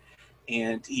bit?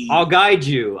 And I'll guide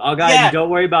you. You. Don't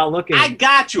worry about looking. I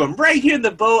got you. I'm right here in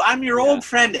the boat. I'm your old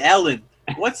friend, Ellen.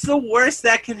 What's the worst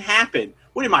that can happen?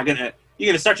 What am I going to... You're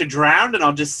going to start to drown, and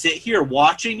I'll just sit here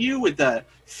watching you with the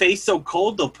face so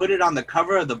cold they'll put it on the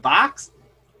cover of the box?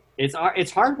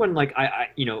 It's hard when, like,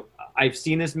 I've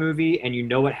seen this movie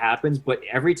and what happens, but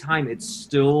every time it's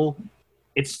still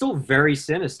very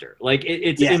sinister. Like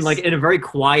it's in a very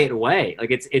quiet way.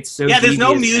 Like it's so there's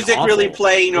no music really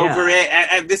playing over it.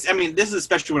 And this is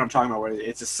especially what I'm talking about, where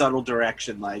it's a subtle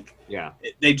direction. Like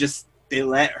they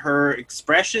let her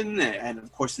expression and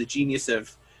of course the genius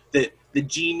of the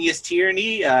genius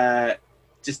Tierney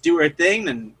just do her thing,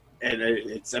 and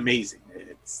it's amazing.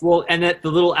 And that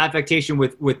the little affectation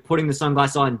with putting the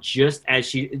sunglasses on just as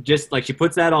she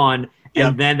puts that on,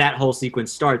 and then that whole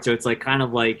sequence starts. So it's like kind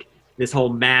of like this whole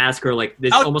mask, or like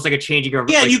this almost like a changing of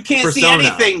you can't persona. See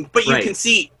anything, but you can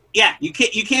see. Yeah, you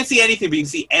can't see anything, but you can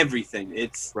see everything.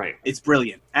 It's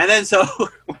brilliant. And then so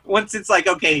once it's like,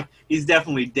 okay, he's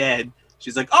definitely dead.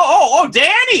 She's like, oh,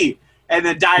 Danny, and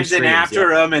then dives in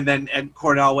after him, and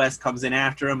Cornel West comes in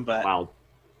after him, but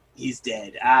he's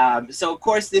dead. So of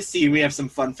course this scene we have some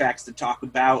fun facts to talk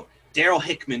about. Daryl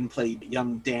Hickman played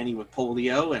young Danny with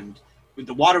polio, and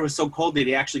the water was so cold that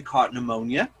he actually caught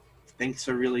pneumonia. Thanks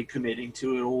for really committing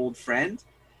to an old friend.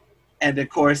 And of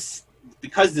course,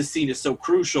 because this scene is so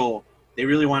crucial, they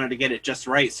really wanted to get it just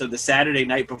right. So the Saturday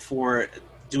night before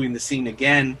doing the scene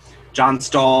again, John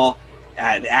Stahl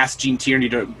asked Gene Tierney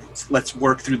to, let's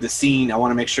work through the scene. I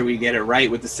want to make sure we get it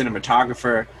right with the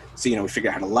cinematographer. So, we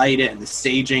figure out how to light it and the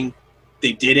staging.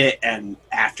 They did it, and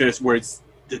afterwards,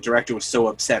 the director was so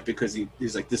upset because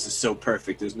he's like, this is so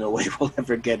perfect. There's no way we'll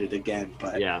ever get it again.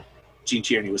 But Gene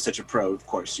Tierney was such a pro. Of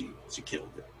course, she killed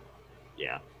it.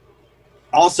 Yeah.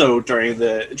 Also, during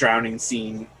the drowning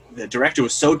scene, the director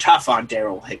was so tough on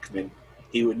Daryl Hickman.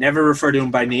 He would never refer to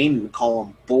him by name. He would call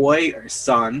him boy or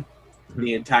son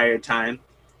the entire time.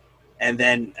 And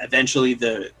then eventually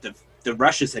the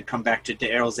rushes had come back to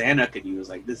Daryl Zanuck, and he was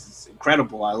like, this is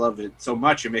incredible. I love it so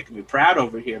much. You're making me proud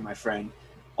over here, my friend.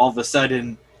 All of a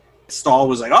sudden, Stahl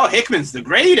was like, oh, Hickman's the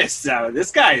greatest.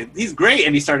 This guy, he's great.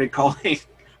 And he started calling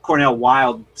Cornel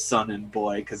Wilde son and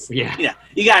boy, because you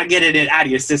got to get it out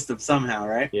of your system somehow,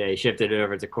 right? Yeah, he shifted it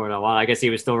over to Cornel Wilde. I guess he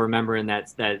was still remembering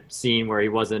that scene where he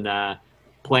wasn't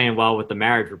playing well with the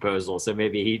marriage proposal. So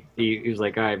maybe he was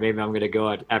like, all right, maybe I'm going to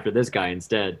go after this guy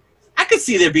instead. I could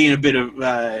see there being a bit of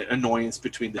annoyance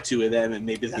between the two of them, and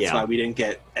maybe that's why we didn't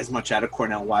get as much out of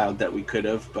Cornel Wilde that we could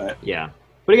have. But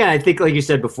but again, I think like you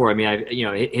said before, I mean,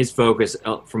 his focus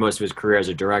for most of his career as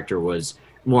a director was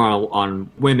more on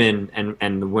women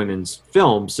and the women's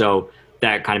film, so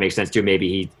that kind of makes sense too. Maybe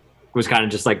he was kind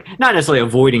of just like not necessarily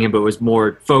avoiding him, but was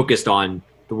more focused on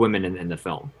the women in the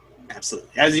film. Absolutely,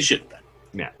 as he should have been.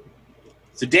 Yeah.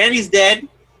 So Danny's dead.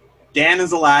 Dan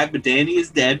is alive, but Danny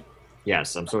is dead.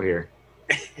 Yes, I'm still here.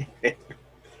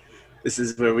 This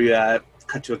is where we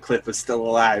cut to a clip of Still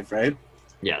Alive, right?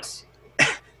 Yes.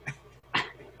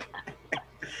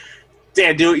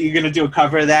 Dan, you're going to do a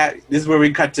cover of that? This is where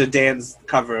we cut to Dan's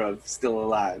cover of Still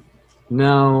Alive.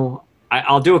 No,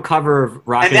 I'll do a cover of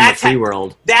Rockin' in the Free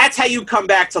World. That's how you come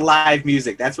back to live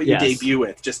music. That's what you debut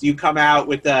with. Just you come out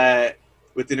with an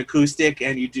acoustic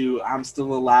and you do I'm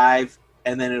Still Alive,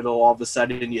 and then it'll all of a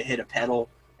sudden you hit a pedal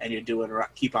and you're doing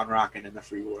Keep on Rockin' in the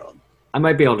Free World. I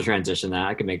might be able to transition that.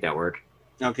 I can make that work.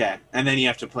 Okay. And then you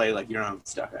have to play like your own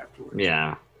stuff afterwards.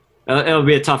 Yeah. It'll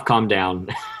be a tough calm down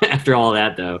after all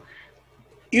that, though.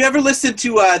 You ever listen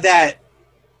to that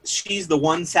She's the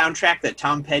One soundtrack that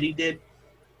Tom Petty did.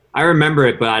 I remember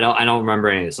it, but I don't remember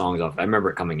any of the songs off. I remember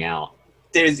it coming out.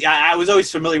 I was always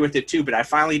familiar with it too, but I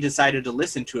finally decided to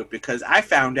listen to it because I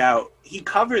found out he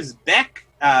covers Beck,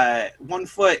 One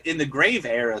Foot in the Grave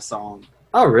era song.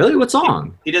 Oh, really? What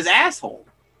song? He does Asshole.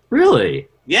 Really?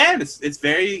 Yeah, it's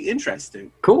very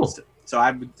interesting. Cool. So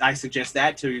I suggest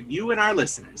that to you and our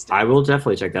listeners. I will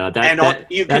definitely check that out.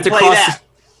 You can play that.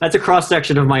 That's a cross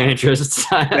section of my interests.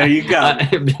 There you go.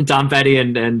 Tom Petty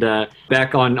and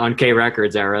Beck on K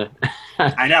Records era.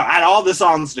 I know. I had all the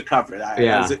songs to cover.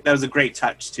 Yeah. That was a great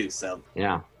touch too. So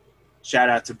yeah, shout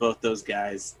out to both those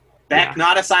guys. Beck,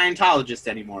 not a Scientologist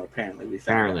anymore. Apparently, we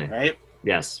found out, right?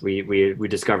 Yes, we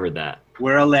discovered that.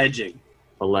 We're alleging.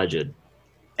 Alleged.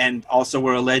 And also,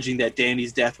 we're alleging that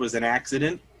Danny's death was an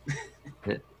accident.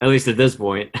 At least at this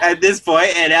point. At this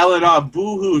point, and Eleanor,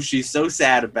 boo-hoo, she's so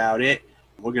sad about it.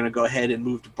 We're going to go ahead and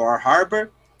move to Bar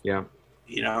Harbor. Yeah.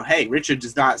 You know, hey, Richard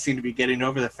does not seem to be getting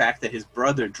over the fact that his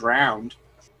brother drowned.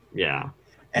 Yeah.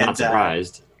 And, not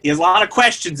surprised. He has a lot of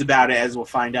questions about it, as we'll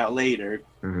find out later.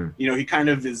 Mm-hmm. You know, he kind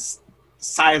of is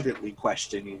silently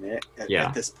questioning it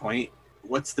at this point.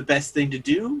 What's the best thing to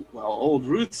do? Well, old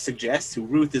Ruth suggests, who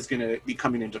Ruth is going to be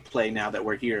coming into play now that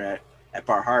we're here at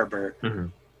Bar Harbor,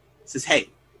 says, hey,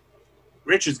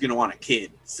 Richard's going to want a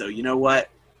kid, so you know what?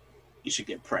 You should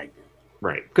get pregnant.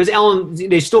 Right. Because Ellen,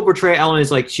 they still portray Ellen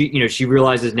as like, she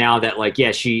realizes now that like,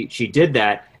 yeah, she did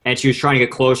that, and she was trying to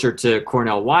get closer to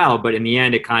Cornell Wilde, but in the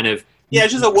end it kind of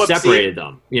it's just a whoopsie. Separated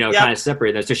them, kind of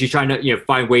separated them. So she's trying to,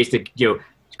 find ways to,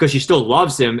 because she still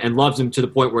loves him and loves him to the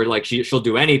point where like she'll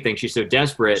do anything. She's so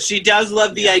desperate. She does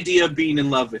love the idea of being in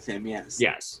love with him. Yes.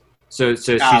 Yes. So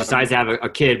she decides to have a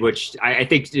kid, which I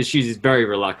think she's very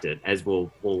reluctant, as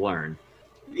we'll learn.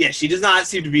 Yeah, she does not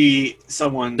seem to be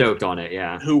someone stoked on it.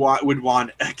 Yeah. Who would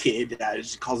want a kid?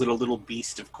 She calls it a little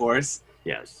beast, of course.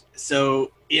 Yes.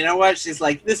 So you know what? She's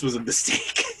like, this was a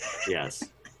mistake. Yes.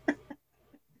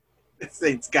 This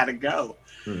thing's got to go.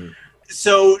 Mm-hmm.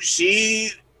 So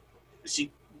she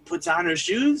puts on her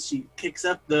shoes, she kicks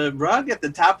up the rug at the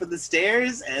top of the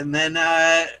stairs, and then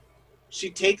she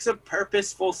takes a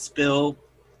purposeful spill.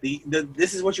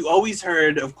 This is what you always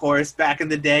heard, of course, back in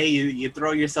the day. You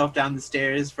throw yourself down the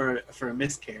stairs for a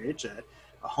miscarriage, a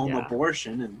home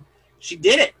abortion, and she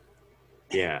did it.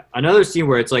 Yeah. Another scene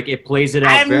where it's like it plays it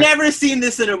out. I've never seen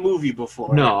this in a movie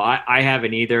before. No, I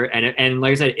haven't either. And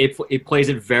like I said, it plays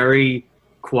it very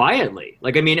quietly.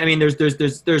 Like I mean, there's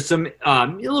some a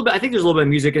little bit. I think there's a little bit of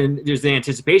music and there's the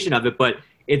anticipation of it, but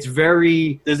it's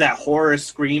very. There's that horror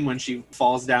scream when she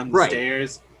falls down the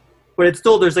stairs. But it's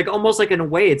still there's like almost like in a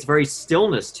way it's very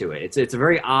stillness to it. It's a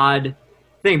very odd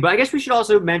thing. But I guess we should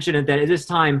also mention it that at this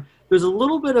time there's a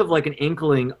little bit of like an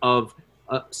inkling of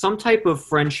some type of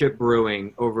friendship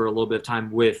brewing over a little bit of time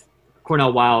with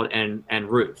Cornell Wilde and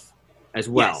Ruth as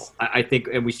well. Yes. I think,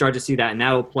 and we start to see that, and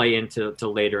that will play into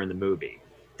later in the movie.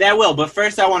 That will, but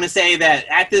first I want to say that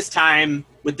at this time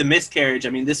with the miscarriage, I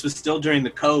mean, this was still during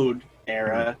the Code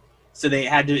era, so they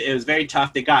had to. It was very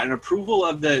tough. They got an approval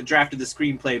of the draft of the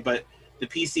screenplay, but the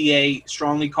PCA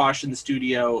strongly cautioned the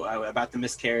studio about the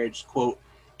miscarriage. Quote,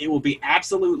 "It will be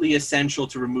absolutely essential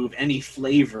to remove any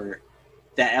flavor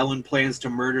that Ellen plans to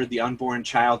murder the unborn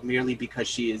child merely because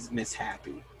she is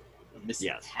mishappy."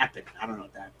 Mishappen. I don't know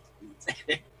what that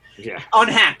means. Yeah.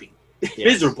 Unhappy. Yes.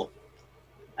 Miserable.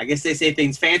 I guess they say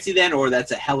things fancy then, or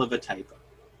that's a hell of a typo.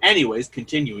 Anyways,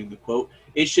 continuing the quote,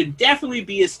 "It should definitely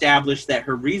be established that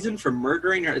her reason for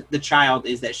murdering the child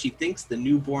is that she thinks the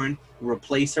newborn will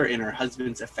replace her in her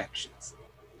husband's affections."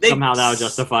 Somehow that would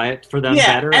justify it for them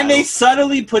better. And they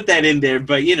subtly put that in there,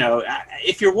 but,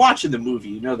 if you're watching the movie,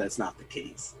 you know that's not the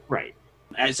case. Right.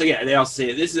 And so, they also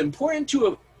say this is important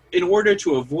in order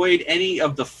to avoid any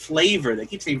of the flavor. They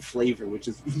keep saying flavor, which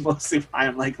is mostly why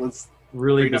I'm like, let's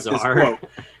really bring bizarre. Up this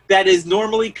quote, that is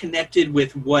normally connected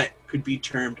with what could be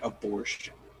termed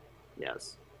abortion.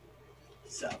 Yes.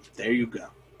 So, there you go.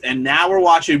 And now we're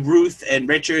watching Ruth and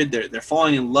Richard. They're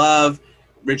falling in love.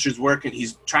 Richard's working.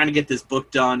 He's trying to get this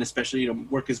book done, especially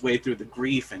work his way through the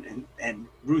grief. And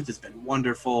Ruth has been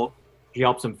wonderful. She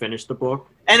helps him finish the book.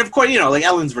 And of course, like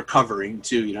Ellen's recovering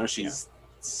too. She's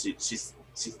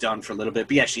done for a little bit.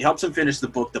 But yeah, she helps him finish the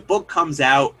book. The book comes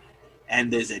out,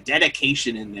 and there's a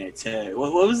dedication in there to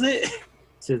what was it?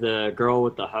 To the girl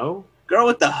with the hoe. Girl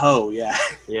with the hoe. Yeah.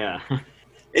 Yeah.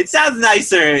 It sounds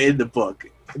nicer in the book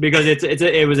because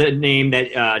it was a nickname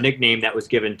that was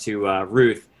given to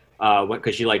Ruth.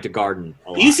 Because she liked to garden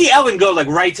a lot. You see Ellen go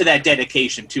right to that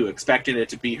dedication too, expecting it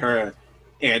to be her,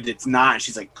 and it's not.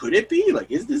 She's like, "Could it be?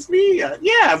 Is this me?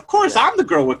 Yeah, of course, I'm the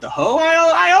girl with the hoe.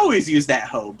 I always use that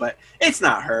hoe, but it's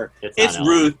not her. It's not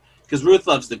Ruth, because Ruth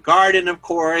loves the garden, of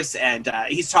course, and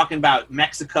he's talking about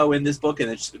Mexico in this book, and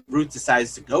then Ruth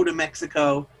decides to go to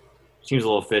Mexico. Seems a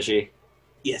little fishy.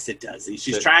 Yes, it does.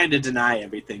 She's trying to deny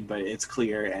everything, but it's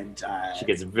clear, and she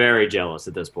gets very jealous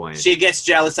at this point. She gets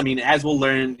jealous. I mean, as we'll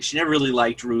learn, she never really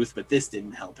liked Ruth, but this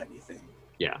didn't help anything.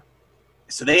 Yeah.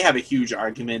 So they have a huge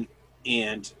argument,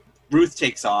 and Ruth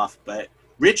takes off, but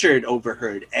Richard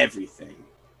overheard everything.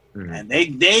 Mm-hmm.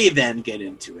 And they then get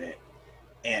into it,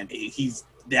 and he's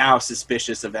now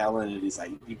suspicious of Ellen, and he's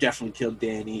like, you definitely killed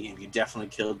Danny, and you definitely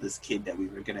killed this kid that we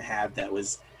were going to have that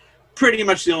was pretty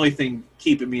much the only thing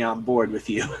keeping me on board with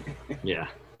you. Yeah.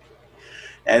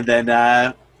 And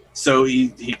then, so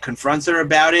he confronts her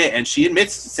about it, and she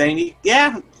admits to saying,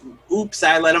 yeah, oops,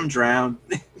 I let him drown.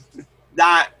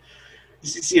 Not,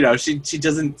 you know, she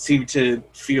doesn't seem to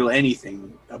feel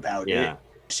anything about it.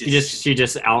 She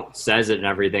just out says it and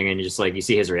everything, and you just like, you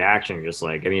see his reaction. You're just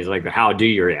like, I mean, it's like, how do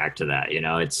you react to that? You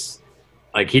know, it's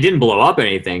like, he didn't blow up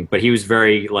anything, but he was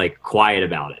very like quiet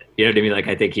about it. You know what I mean? Like,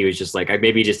 I think he was just like,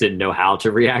 maybe he just didn't know how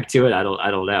to react to it. I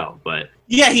don't know, but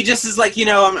yeah, he just is like, you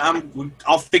know,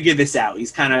 I'll figure this out.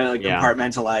 He's kind of like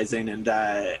compartmentalizing,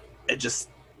 and it just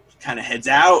kind of heads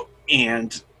out,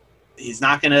 and he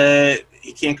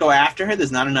can't go after her.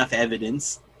 There's not enough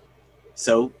evidence.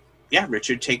 So yeah,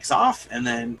 Richard takes off, and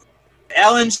then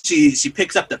Ellen, she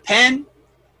picks up the pen.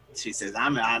 She says,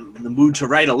 I'm in the mood to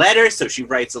write a letter. So she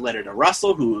writes a letter to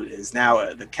Russell, who is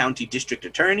now the county district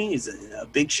attorney. He's a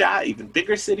big shot, even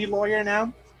bigger city lawyer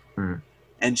now. Mm-hmm.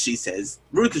 And she says,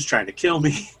 Ruth is trying to kill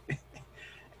me.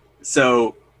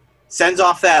 So sends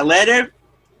off that letter.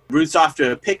 Ruth's off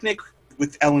to a picnic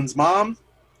with Ellen's mom.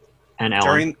 And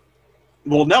Ellen?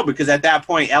 Well, no, because at that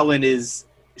point, Ellen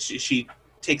she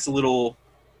takes a little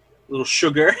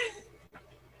sugar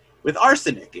with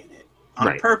arsenic in it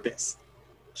on purpose.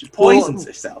 She poisons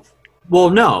herself. Well,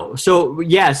 no. So,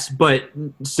 yes, but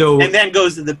so... And then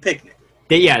goes to the picnic.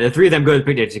 The three of them go to the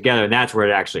picnic together, and that's where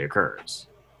it actually occurs.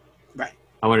 Right.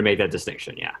 I want to make that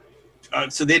distinction, yeah.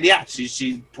 So then,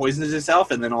 she poisons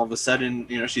herself, and then all of a sudden,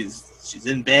 you know, she's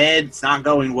in bed. It's not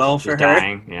going well for her. She's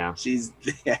dying, yeah.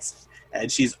 Yes, and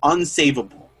she's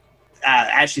unsavable.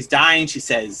 As she's dying, she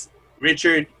says,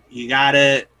 Richard, you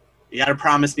gotta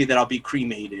promise me that I'll be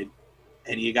cremated,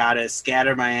 and you gotta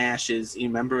scatter my ashes. You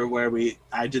remember where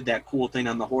I did that cool thing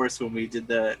on the horse when we did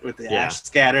with the ash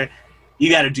scatter? You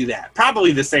gotta do that.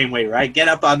 Probably the same way, right? Get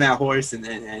up on that horse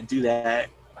and do that.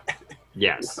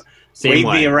 Yes. Same way.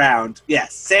 Wave me around.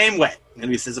 Yes, same way.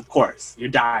 And he says, of course, you're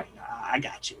dying. I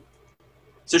got you.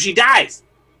 So she dies.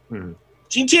 Mm-hmm.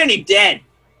 Jean Tierney dead.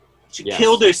 She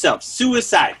killed herself.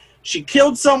 Suicide. She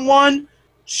killed someone.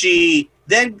 She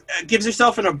then gives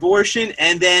herself an abortion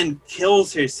and then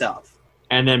kills herself.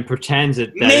 And then pretends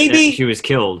that she was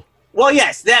killed. Well,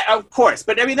 yes, that of course.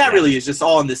 But I mean, that really is just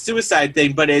all in the suicide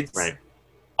thing. But it's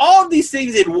all of these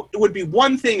things. It would be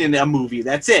one thing in a movie.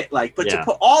 That's it. Like, but to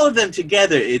put all of them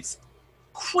together, it's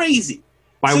crazy.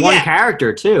 By one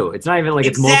character too. It's not even like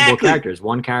it's multiple characters.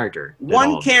 One character.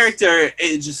 One character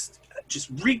is just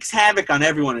wreaks havoc on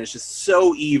everyone. It's just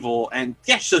so evil. And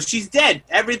so she's dead.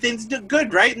 Everything's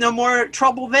good, right? No more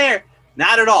trouble there.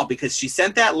 Not at all, because she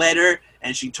sent that letter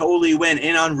and she totally went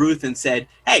in on Ruth and said,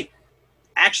 hey,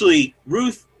 actually,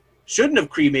 Ruth shouldn't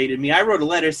have cremated me. I wrote a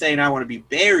letter saying I want to be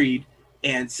buried.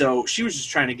 And so she was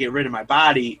just trying to get rid of my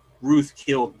body. Ruth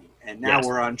killed me. And now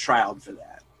we're on trial for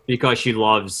that. Because she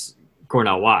loves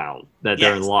Cornell Wilde, that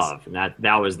they're in love, and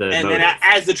that was the motive. Then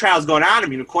as the trial's going on, I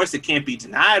mean, of course, it can't be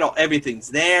denied. Everything's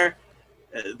there.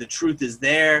 The truth is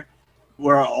there.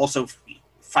 We're also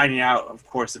finding out, of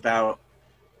course, about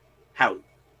how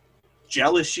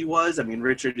jealous she was. I mean,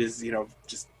 Richard is, you know,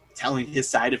 just telling his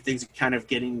side of things, kind of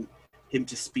getting him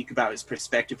to speak about his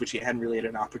perspective, which he hadn't really had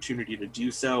an opportunity to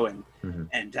do so. And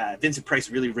Vincent Price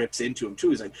really rips into him too.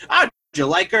 He's like, did you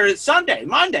like her Sunday,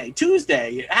 Monday,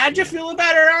 Tuesday? How'd you feel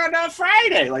about her on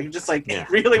Friday? Like, just like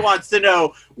really wants to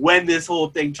know when this whole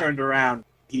thing turned around.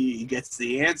 He gets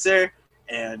the answer,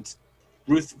 and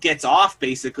Ruth gets off,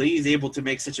 basically. He's able to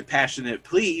make such a passionate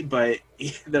plea, but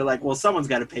they're like, well, someone's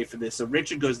got to pay for this. So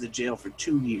Richard goes to jail for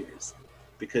 2 years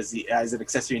because he has an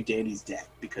accessory in Danny's death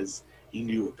because he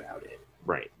knew about it.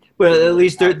 Right. But at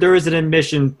least there is an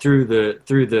admission through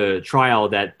the trial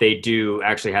that they do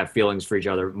actually have feelings for each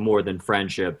other more than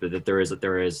friendship. That there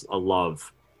is a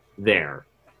love there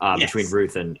between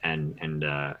Ruth and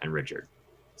Richard.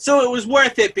 So it was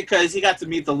worth it because he got to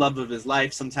meet the love of his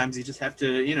life. Sometimes you just have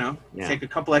to, take a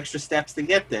couple extra steps to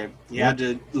get there. He had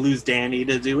to lose Danny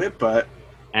to do it,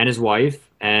 and his wife,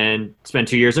 and spend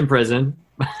 2 years in prison,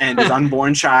 and his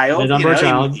unborn child.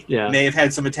 He may have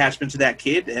had some attachment to that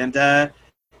kid, and.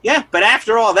 Yeah, but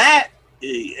after all that,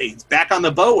 he's back on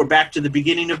the boat. We're back to the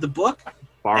beginning of the book.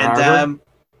 Bar Harbor.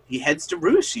 He heads to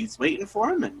Ruth. She's waiting for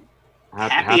him, and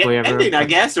Happily ending, I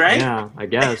guess, right? Yeah, I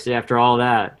guess. Yeah, after all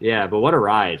that. Yeah, but what a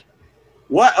ride.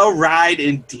 What a ride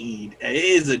indeed. It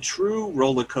is a true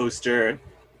roller coaster.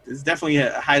 It's definitely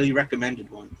a highly recommended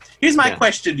one. Here's my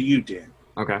question to you, Dan.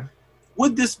 Okay.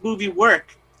 Would this movie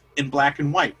work in black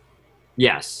and white?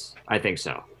 Yes, I think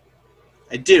so.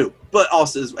 I do, but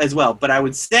also as well. But I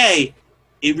would say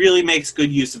it really makes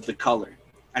good use of the color.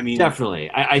 I mean,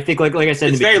 definitely. I think, like I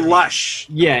said, it's very lush.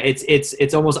 Yeah,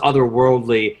 it's almost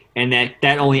otherworldly, and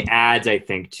that only adds, I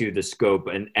think, to the scope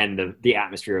and the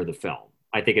atmosphere of the film.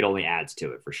 I think it only adds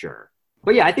to it for sure.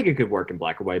 But yeah, I think it could work in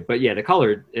black and white. But yeah, the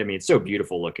color, I mean, it's so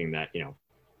beautiful looking that,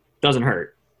 doesn't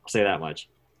hurt. I'll say that much.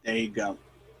 There you go.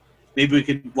 Maybe we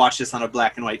could watch this on a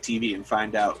black and white TV and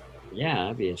find out. Yeah,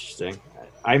 that'd be interesting.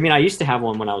 I mean, I used to have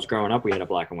one when I was growing up. We had a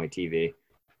black and white TV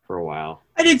for a while.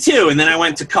 I did too, and then I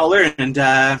went to color, and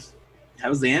that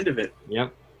was the end of it.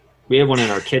 Yep. We had one in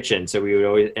our kitchen, so we would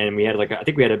always, and we had I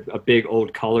think we had a big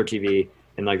old color TV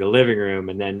in the living room,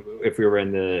 and then if we were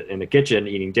in the kitchen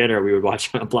eating dinner, we would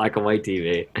watch on a black and white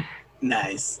TV.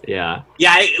 Nice. Yeah.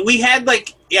 Yeah, we had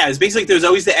it was basically there was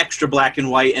always the extra black and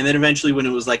white, and then eventually when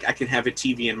it was I can have a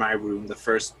TV in my room, the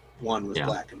first one was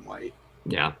black and white.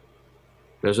 Yeah.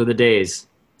 Those were the days.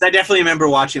 I definitely remember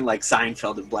watching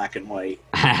Seinfeld in black and white,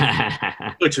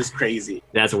 which was crazy.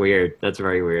 That's weird. That's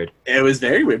very weird. It was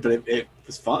very weird, but it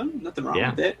was fun. Nothing wrong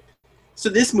with it. So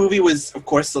this movie was, of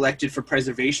course, selected for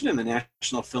preservation in the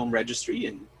National Film Registry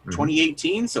in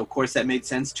 2018. So, of course, that made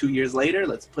sense 2 years later.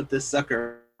 Let's put this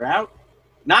sucker out.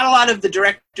 Not a lot of the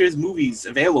director's movies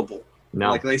available. No.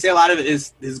 Like they say, a lot of it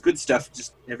is his good stuff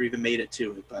just never even made it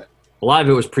to it. But a lot of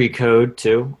it was pre-code,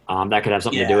 too. That could have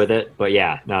something to do with it. But,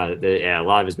 yeah, no, a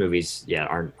lot of his movies,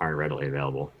 aren't readily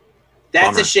available. That's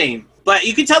Bummer. a shame. But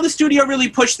you can tell the studio really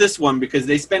pushed this one because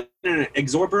they spent an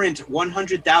exorbitant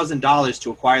 $100,000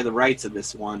 to acquire the rights of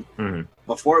this one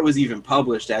before it was even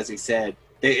published, as he said.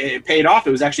 It paid off.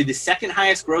 It was actually the second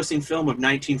highest grossing film of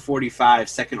 1945,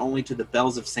 second only to The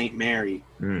Bells of St. Mary,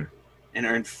 and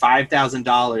earned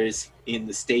 $5,000 in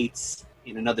the States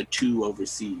and another 2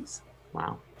 overseas.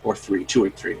 Wow. Or 2 or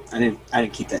 3. I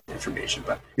didn't keep that information,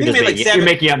 but you're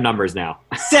making up numbers now.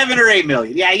 7 or 8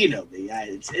 million. Yeah, you know me.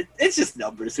 It's just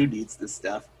numbers. Who needs this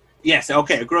stuff? Yes.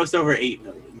 Okay. It grossed over 8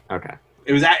 million. Okay.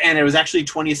 It was actually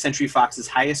 20th Century Fox's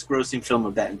highest grossing film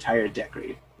of that entire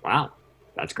decade. Wow,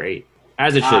 that's great.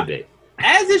 As it should be.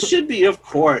 As it should be, of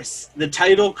course. The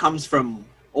title comes from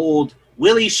old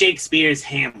Willie Shakespeare's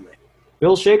Hamlet.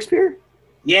 Bill Shakespeare?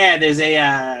 Yeah. There's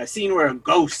a scene where a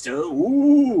ghost.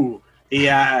 He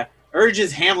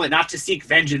urges Hamlet not to seek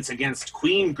vengeance against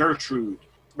Queen Gertrude,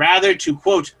 rather to,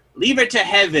 quote, leave her to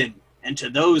heaven and to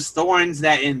those thorns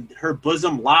that in her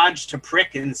bosom lodge to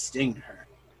prick and sting her.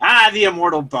 The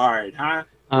immortal bard, huh?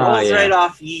 Rolls right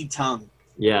off ye tongue.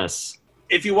 Yes.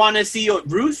 If you want to see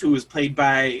Ruth, who was played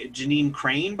by Janine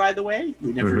Crane, by the way,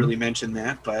 we never really mentioned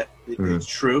that, but it's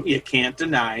true. You can't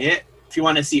deny it. If you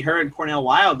want to see her and Cornel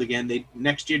Wilde again, they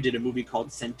next year did a movie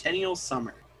called Centennial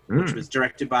Summer, which was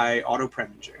directed by Otto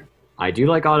Preminger. I do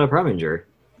like Otto Preminger.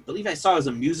 I believe I saw it as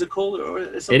a musical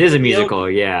or something. It is a musical,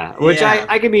 yeah. Which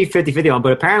I can be 50-50 on,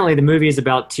 but apparently the movie is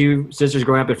about 2 sisters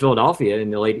growing up in Philadelphia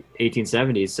in the late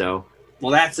 1870s, so...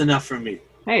 Well, that's enough for me.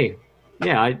 Hey,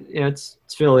 it's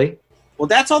Philly. Well,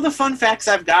 that's all the fun facts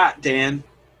I've got, Dan,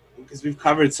 because we've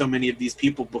covered so many of these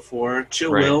people before.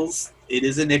 Chill Wills, it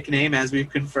is a nickname, as we've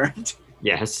confirmed.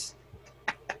 Yes.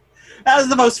 That was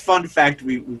the most fun fact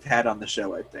we've had on the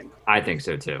show, I think. I think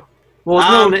so, too.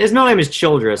 Well, his middle name is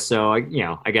Childress, so, I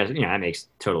guess, that makes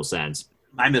total sense.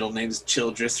 My middle name is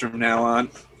Childress from now on.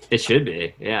 It should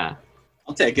be, yeah.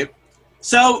 I'll take it.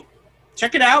 So,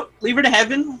 check it out. Leave Her to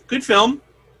Heaven. Good film.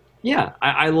 Yeah,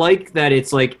 I like that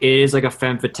it is like a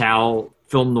femme fatale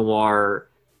film noir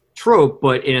trope,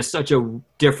 but in such a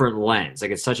different lens.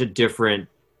 It's such a different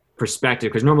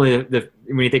perspective, because normally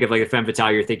when you think of a femme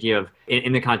fatale, you're thinking of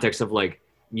in the context of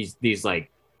these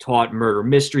taut murder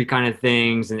mystery kind of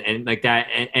things and like that,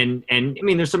 and I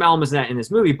mean there's some elements of that in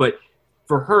this movie, but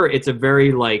for her it's a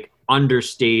very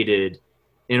understated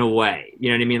in a way, you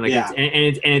know what I mean?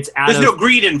 It's there's no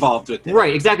greed involved with it,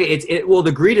 right? Exactly. Well,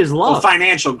 the greed is love. Well,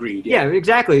 financial greed. Yeah,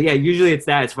 exactly. Yeah, usually it's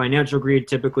that. It's financial greed,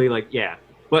 typically.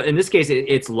 But in this case,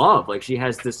 it's love. She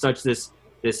has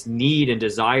this need and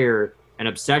desire and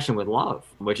obsession with love,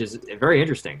 which is very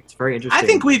interesting. It's very interesting. I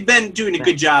think we've been doing a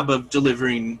good job of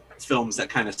delivering films that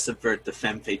kind of subvert the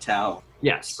femme fatale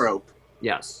trope.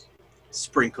 Yes.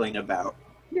 Sprinkling about.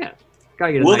 Yeah.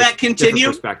 Gotta get Will that continue?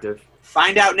 Perspective.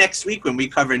 Find out next week when we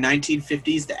cover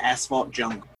 1950s The Asphalt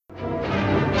Jungle.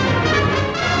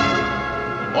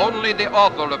 Only the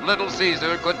author of Little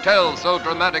Caesar could tell so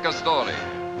dramatic a story.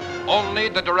 Only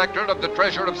the director of The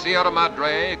Treasure of Sierra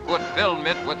Madre could film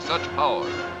it with such power.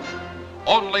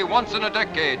 Only once in a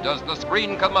decade does the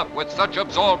screen come up with such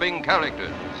absorbing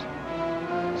characters.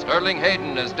 Sterling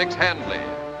Hayden as Dix Handley,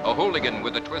 a hooligan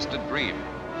with a twisted dream.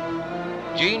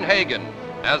 Jean Hagen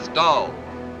as Doll,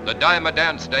 the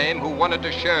dime-a-dance dame who wanted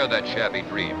to share that shabby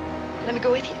dream. Let me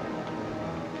go with you.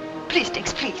 Please,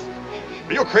 Dix, please.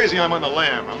 You're crazy, I'm on the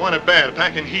lam. I'm wanted bad,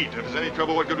 packing heat. If there's any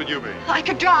trouble, what good would you be? I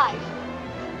could drive.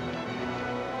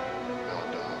 No,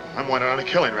 Doll. I'm wanted on a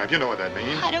killing rap. You know what that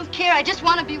means. I don't care. I just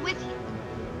want to be with you.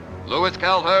 Louis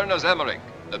Calhern as Emmerich,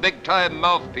 the big-time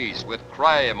mouthpiece with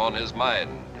crime on his mind.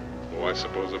 Oh, I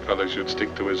suppose a fella should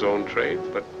stick to his own trade,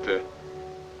 but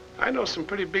I know some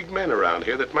pretty big men around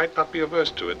here that might not be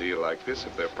averse to a deal like this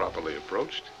if they're properly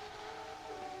approached.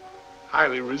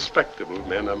 Highly respectable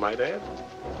men, I might add.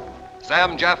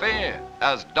 Sam Jaffe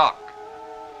as Doc.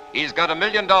 He's got $1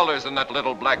 million in that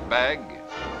little black bag,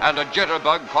 and a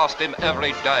jitterbug cost him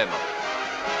every dime of it.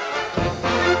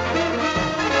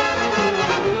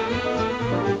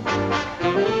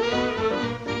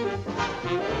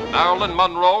 Marilyn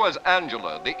Monroe as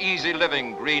Angela, the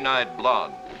easy-living, green-eyed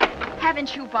blonde.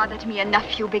 Haven't you bothered me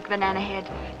enough, you big banana head?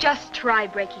 Just try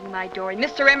breaking my door, and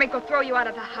Mr. Emmerich will throw you out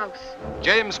of the house.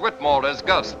 James Whitmore as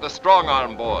Gus, the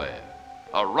strong-arm boy.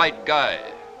 A right guy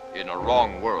in a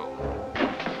wrong world.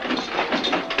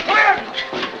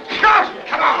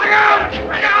 Come on!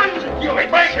 Bring on! You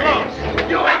ain't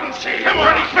You haven't seen him or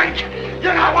anything!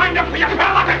 You're gonna wind up with your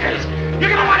philosophies! You're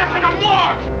gonna wind up in a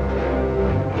war!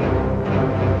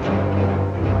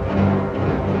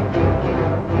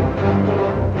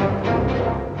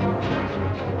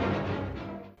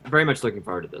 Very much looking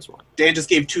forward to this one. Dan just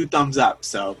gave 2 thumbs up,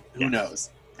 so who knows?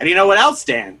 And you know what else,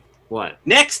 Dan? What?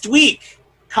 Next week,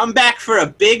 come back for a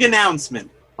big announcement.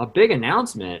 A big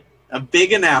announcement? A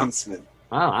big announcement.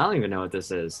 Oh, I don't even know what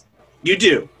this is. You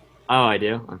do. Oh, I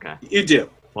do? Okay. You do.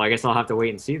 Well, I guess I'll have to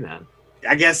wait and see then.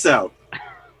 I guess so.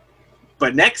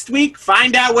 But next week,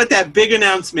 find out what that big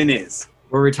announcement is.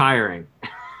 We're retiring.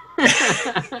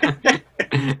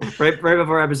 right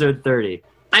before episode 30.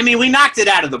 I mean, we knocked it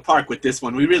out of the park with this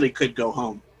one. We really could go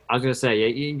home. I was going to say,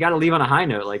 you got to leave on a high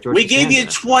note like George We gave you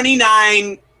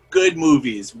 29 good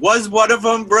movies. Was one of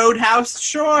them Roadhouse?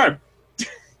 Sure.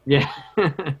 Yeah.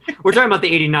 We're talking about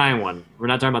the 89 one. We're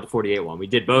not talking about the 48 one. We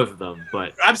did both of them,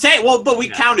 but... I'm saying, but we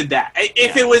counted that.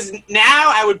 If it was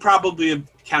now, I would probably have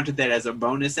counted that as a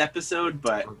bonus episode,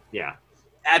 but... Yeah.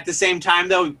 At the same time,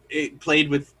 though, it played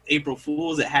with April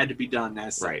Fools. It had to be done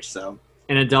as such, right. So...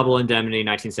 In a double indemnity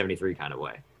 1973 kind of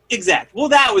way. Exactly. Well,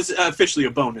 that was officially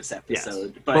a bonus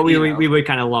episode. Yes. But we would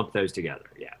kind of lump those together,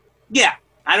 yeah. Yeah.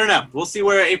 I don't know. We'll see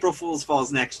where April Fool's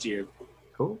falls next year.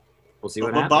 Cool. We'll see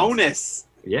what happens. A bonus.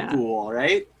 Yeah. Fool,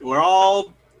 right? We're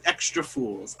all extra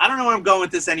fools. I don't know where I'm going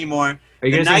with this anymore.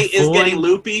 The night is getting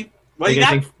loopy. What you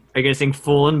got? Are you going to sing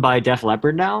Foolin' by Def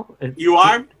Leppard now? You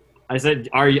are? I said,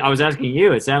 I was asking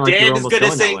you. It sounded like Dan you were is almost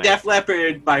going to going sing Def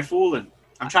Leppard by Foolin'.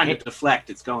 I'm trying to deflect.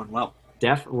 It's going well.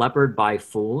 Def Leppard by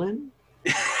Foolin'?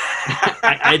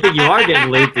 I think you are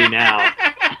getting loopy now.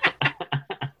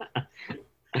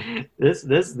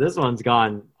 This one's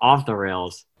gone off the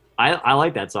rails. I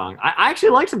like that song. I actually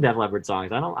like some Def Leppard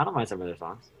songs. I don't mind some of their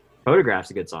songs.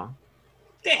 Photograph's a good song.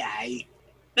 Yeah,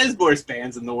 there's worse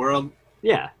bands in the world.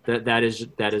 Yeah, that is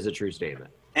a true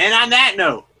statement. And on that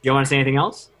note, you want to say anything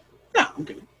else? No, I'm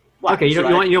good. Okay, you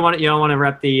don't want to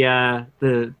rep the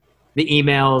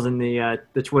emails and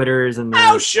the Twitters and the...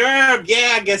 Oh, sure.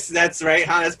 Yeah, I guess that's right,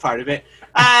 huh? That's part of it.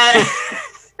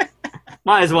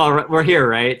 Might as well. We're here,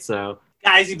 right? So,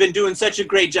 guys, you've been doing such a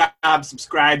great job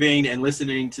subscribing and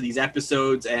listening to these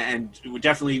episodes, and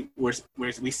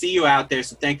we see you out there,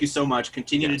 so thank you so much.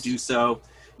 Continue to do so.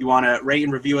 You want to rate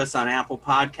and review us on Apple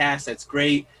Podcasts, that's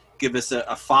great. Give us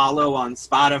a follow on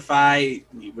Spotify.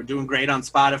 We're doing great on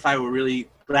Spotify. We're really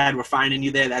glad we're finding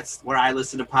you there. That's where I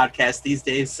listen to podcasts these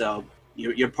days, so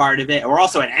you're part of it. We're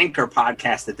also an Anchor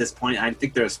podcast at this point. I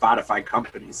think they're a Spotify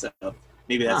company, so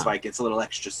maybe that's why it gets a little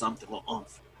extra something, a little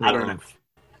oomph. I don't know.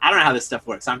 I don't know how this stuff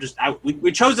works.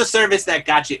 We chose a service that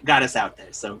got us out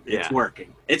there, so it's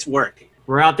working. It's working.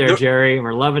 We're out there, Jerry, and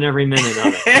we're loving every minute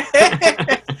of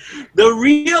it. The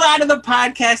Real Out of the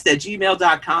Podcast at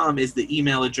gmail.com is the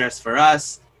email address for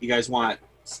us. You guys want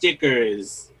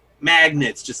stickers,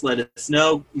 magnets, just let us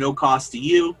know. No cost to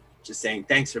you. Just saying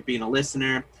thanks for being a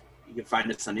listener. You can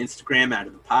find us on Instagram, Out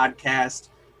of the Podcast,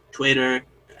 Twitter,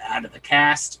 Out of the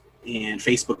Cast, and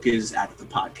Facebook is Out of the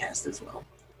Podcast as well.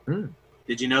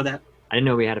 Did you know that? I didn't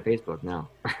know we had a Facebook. No.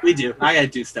 We do. I got to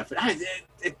do stuff.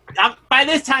 By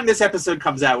this time this episode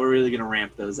comes out, we're really gonna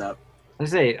ramp those up. I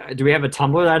say, do we have a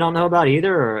Tumblr that I don't know about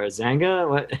either, or a Zanga?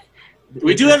 What?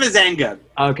 We do have a Zanga.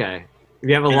 Okay.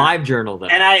 We have a live journal though.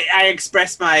 And I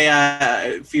express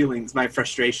my feelings, my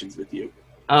frustrations with you.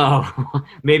 Oh,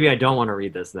 maybe I don't want to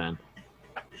read this then.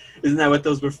 Isn't that what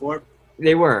those were for?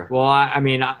 They were. Well, I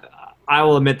mean, I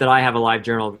will admit that I have a live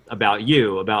journal about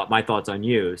you, about my thoughts on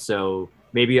you. So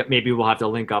maybe we'll have to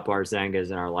link up our Zangas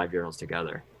and our live journals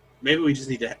together. Maybe we just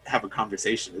need to have a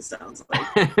conversation, it sounds like.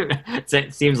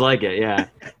 It seems like it, yeah.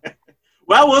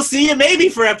 Well, we'll see you maybe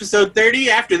for episode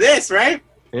 30 after this, right?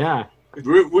 Yeah. We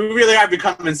really are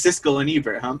becoming Siskel and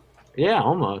Ebert, huh? Yeah,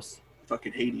 almost.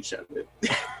 Fucking hate each other.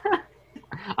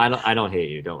 I don't hate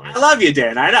you, don't worry. I love you,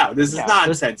 Dan. I know. This is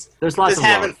nonsense. There's lots just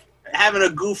of love. having a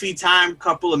goofy time,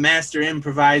 couple of master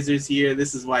improvisers here.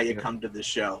 This is why you come to the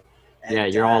show. And, yeah,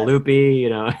 you're all loopy, you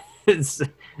know.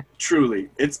 Truly.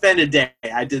 It's been a day.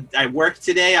 I worked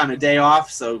today on a day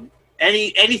off, so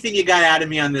anything you got out of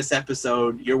me on this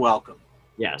episode, you're welcome.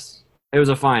 Yes. It was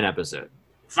a fine episode.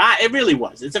 Fine. It really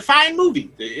was. It's a fine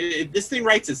movie. This thing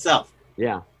writes itself.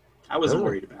 Yeah. I wasn't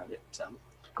worried about it. So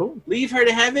cool. Leave her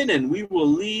to heaven, and we will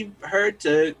leave her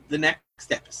to the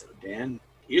next episode, Dan.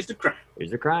 Here's the crime.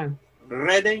 Here's the crime.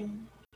 Ready?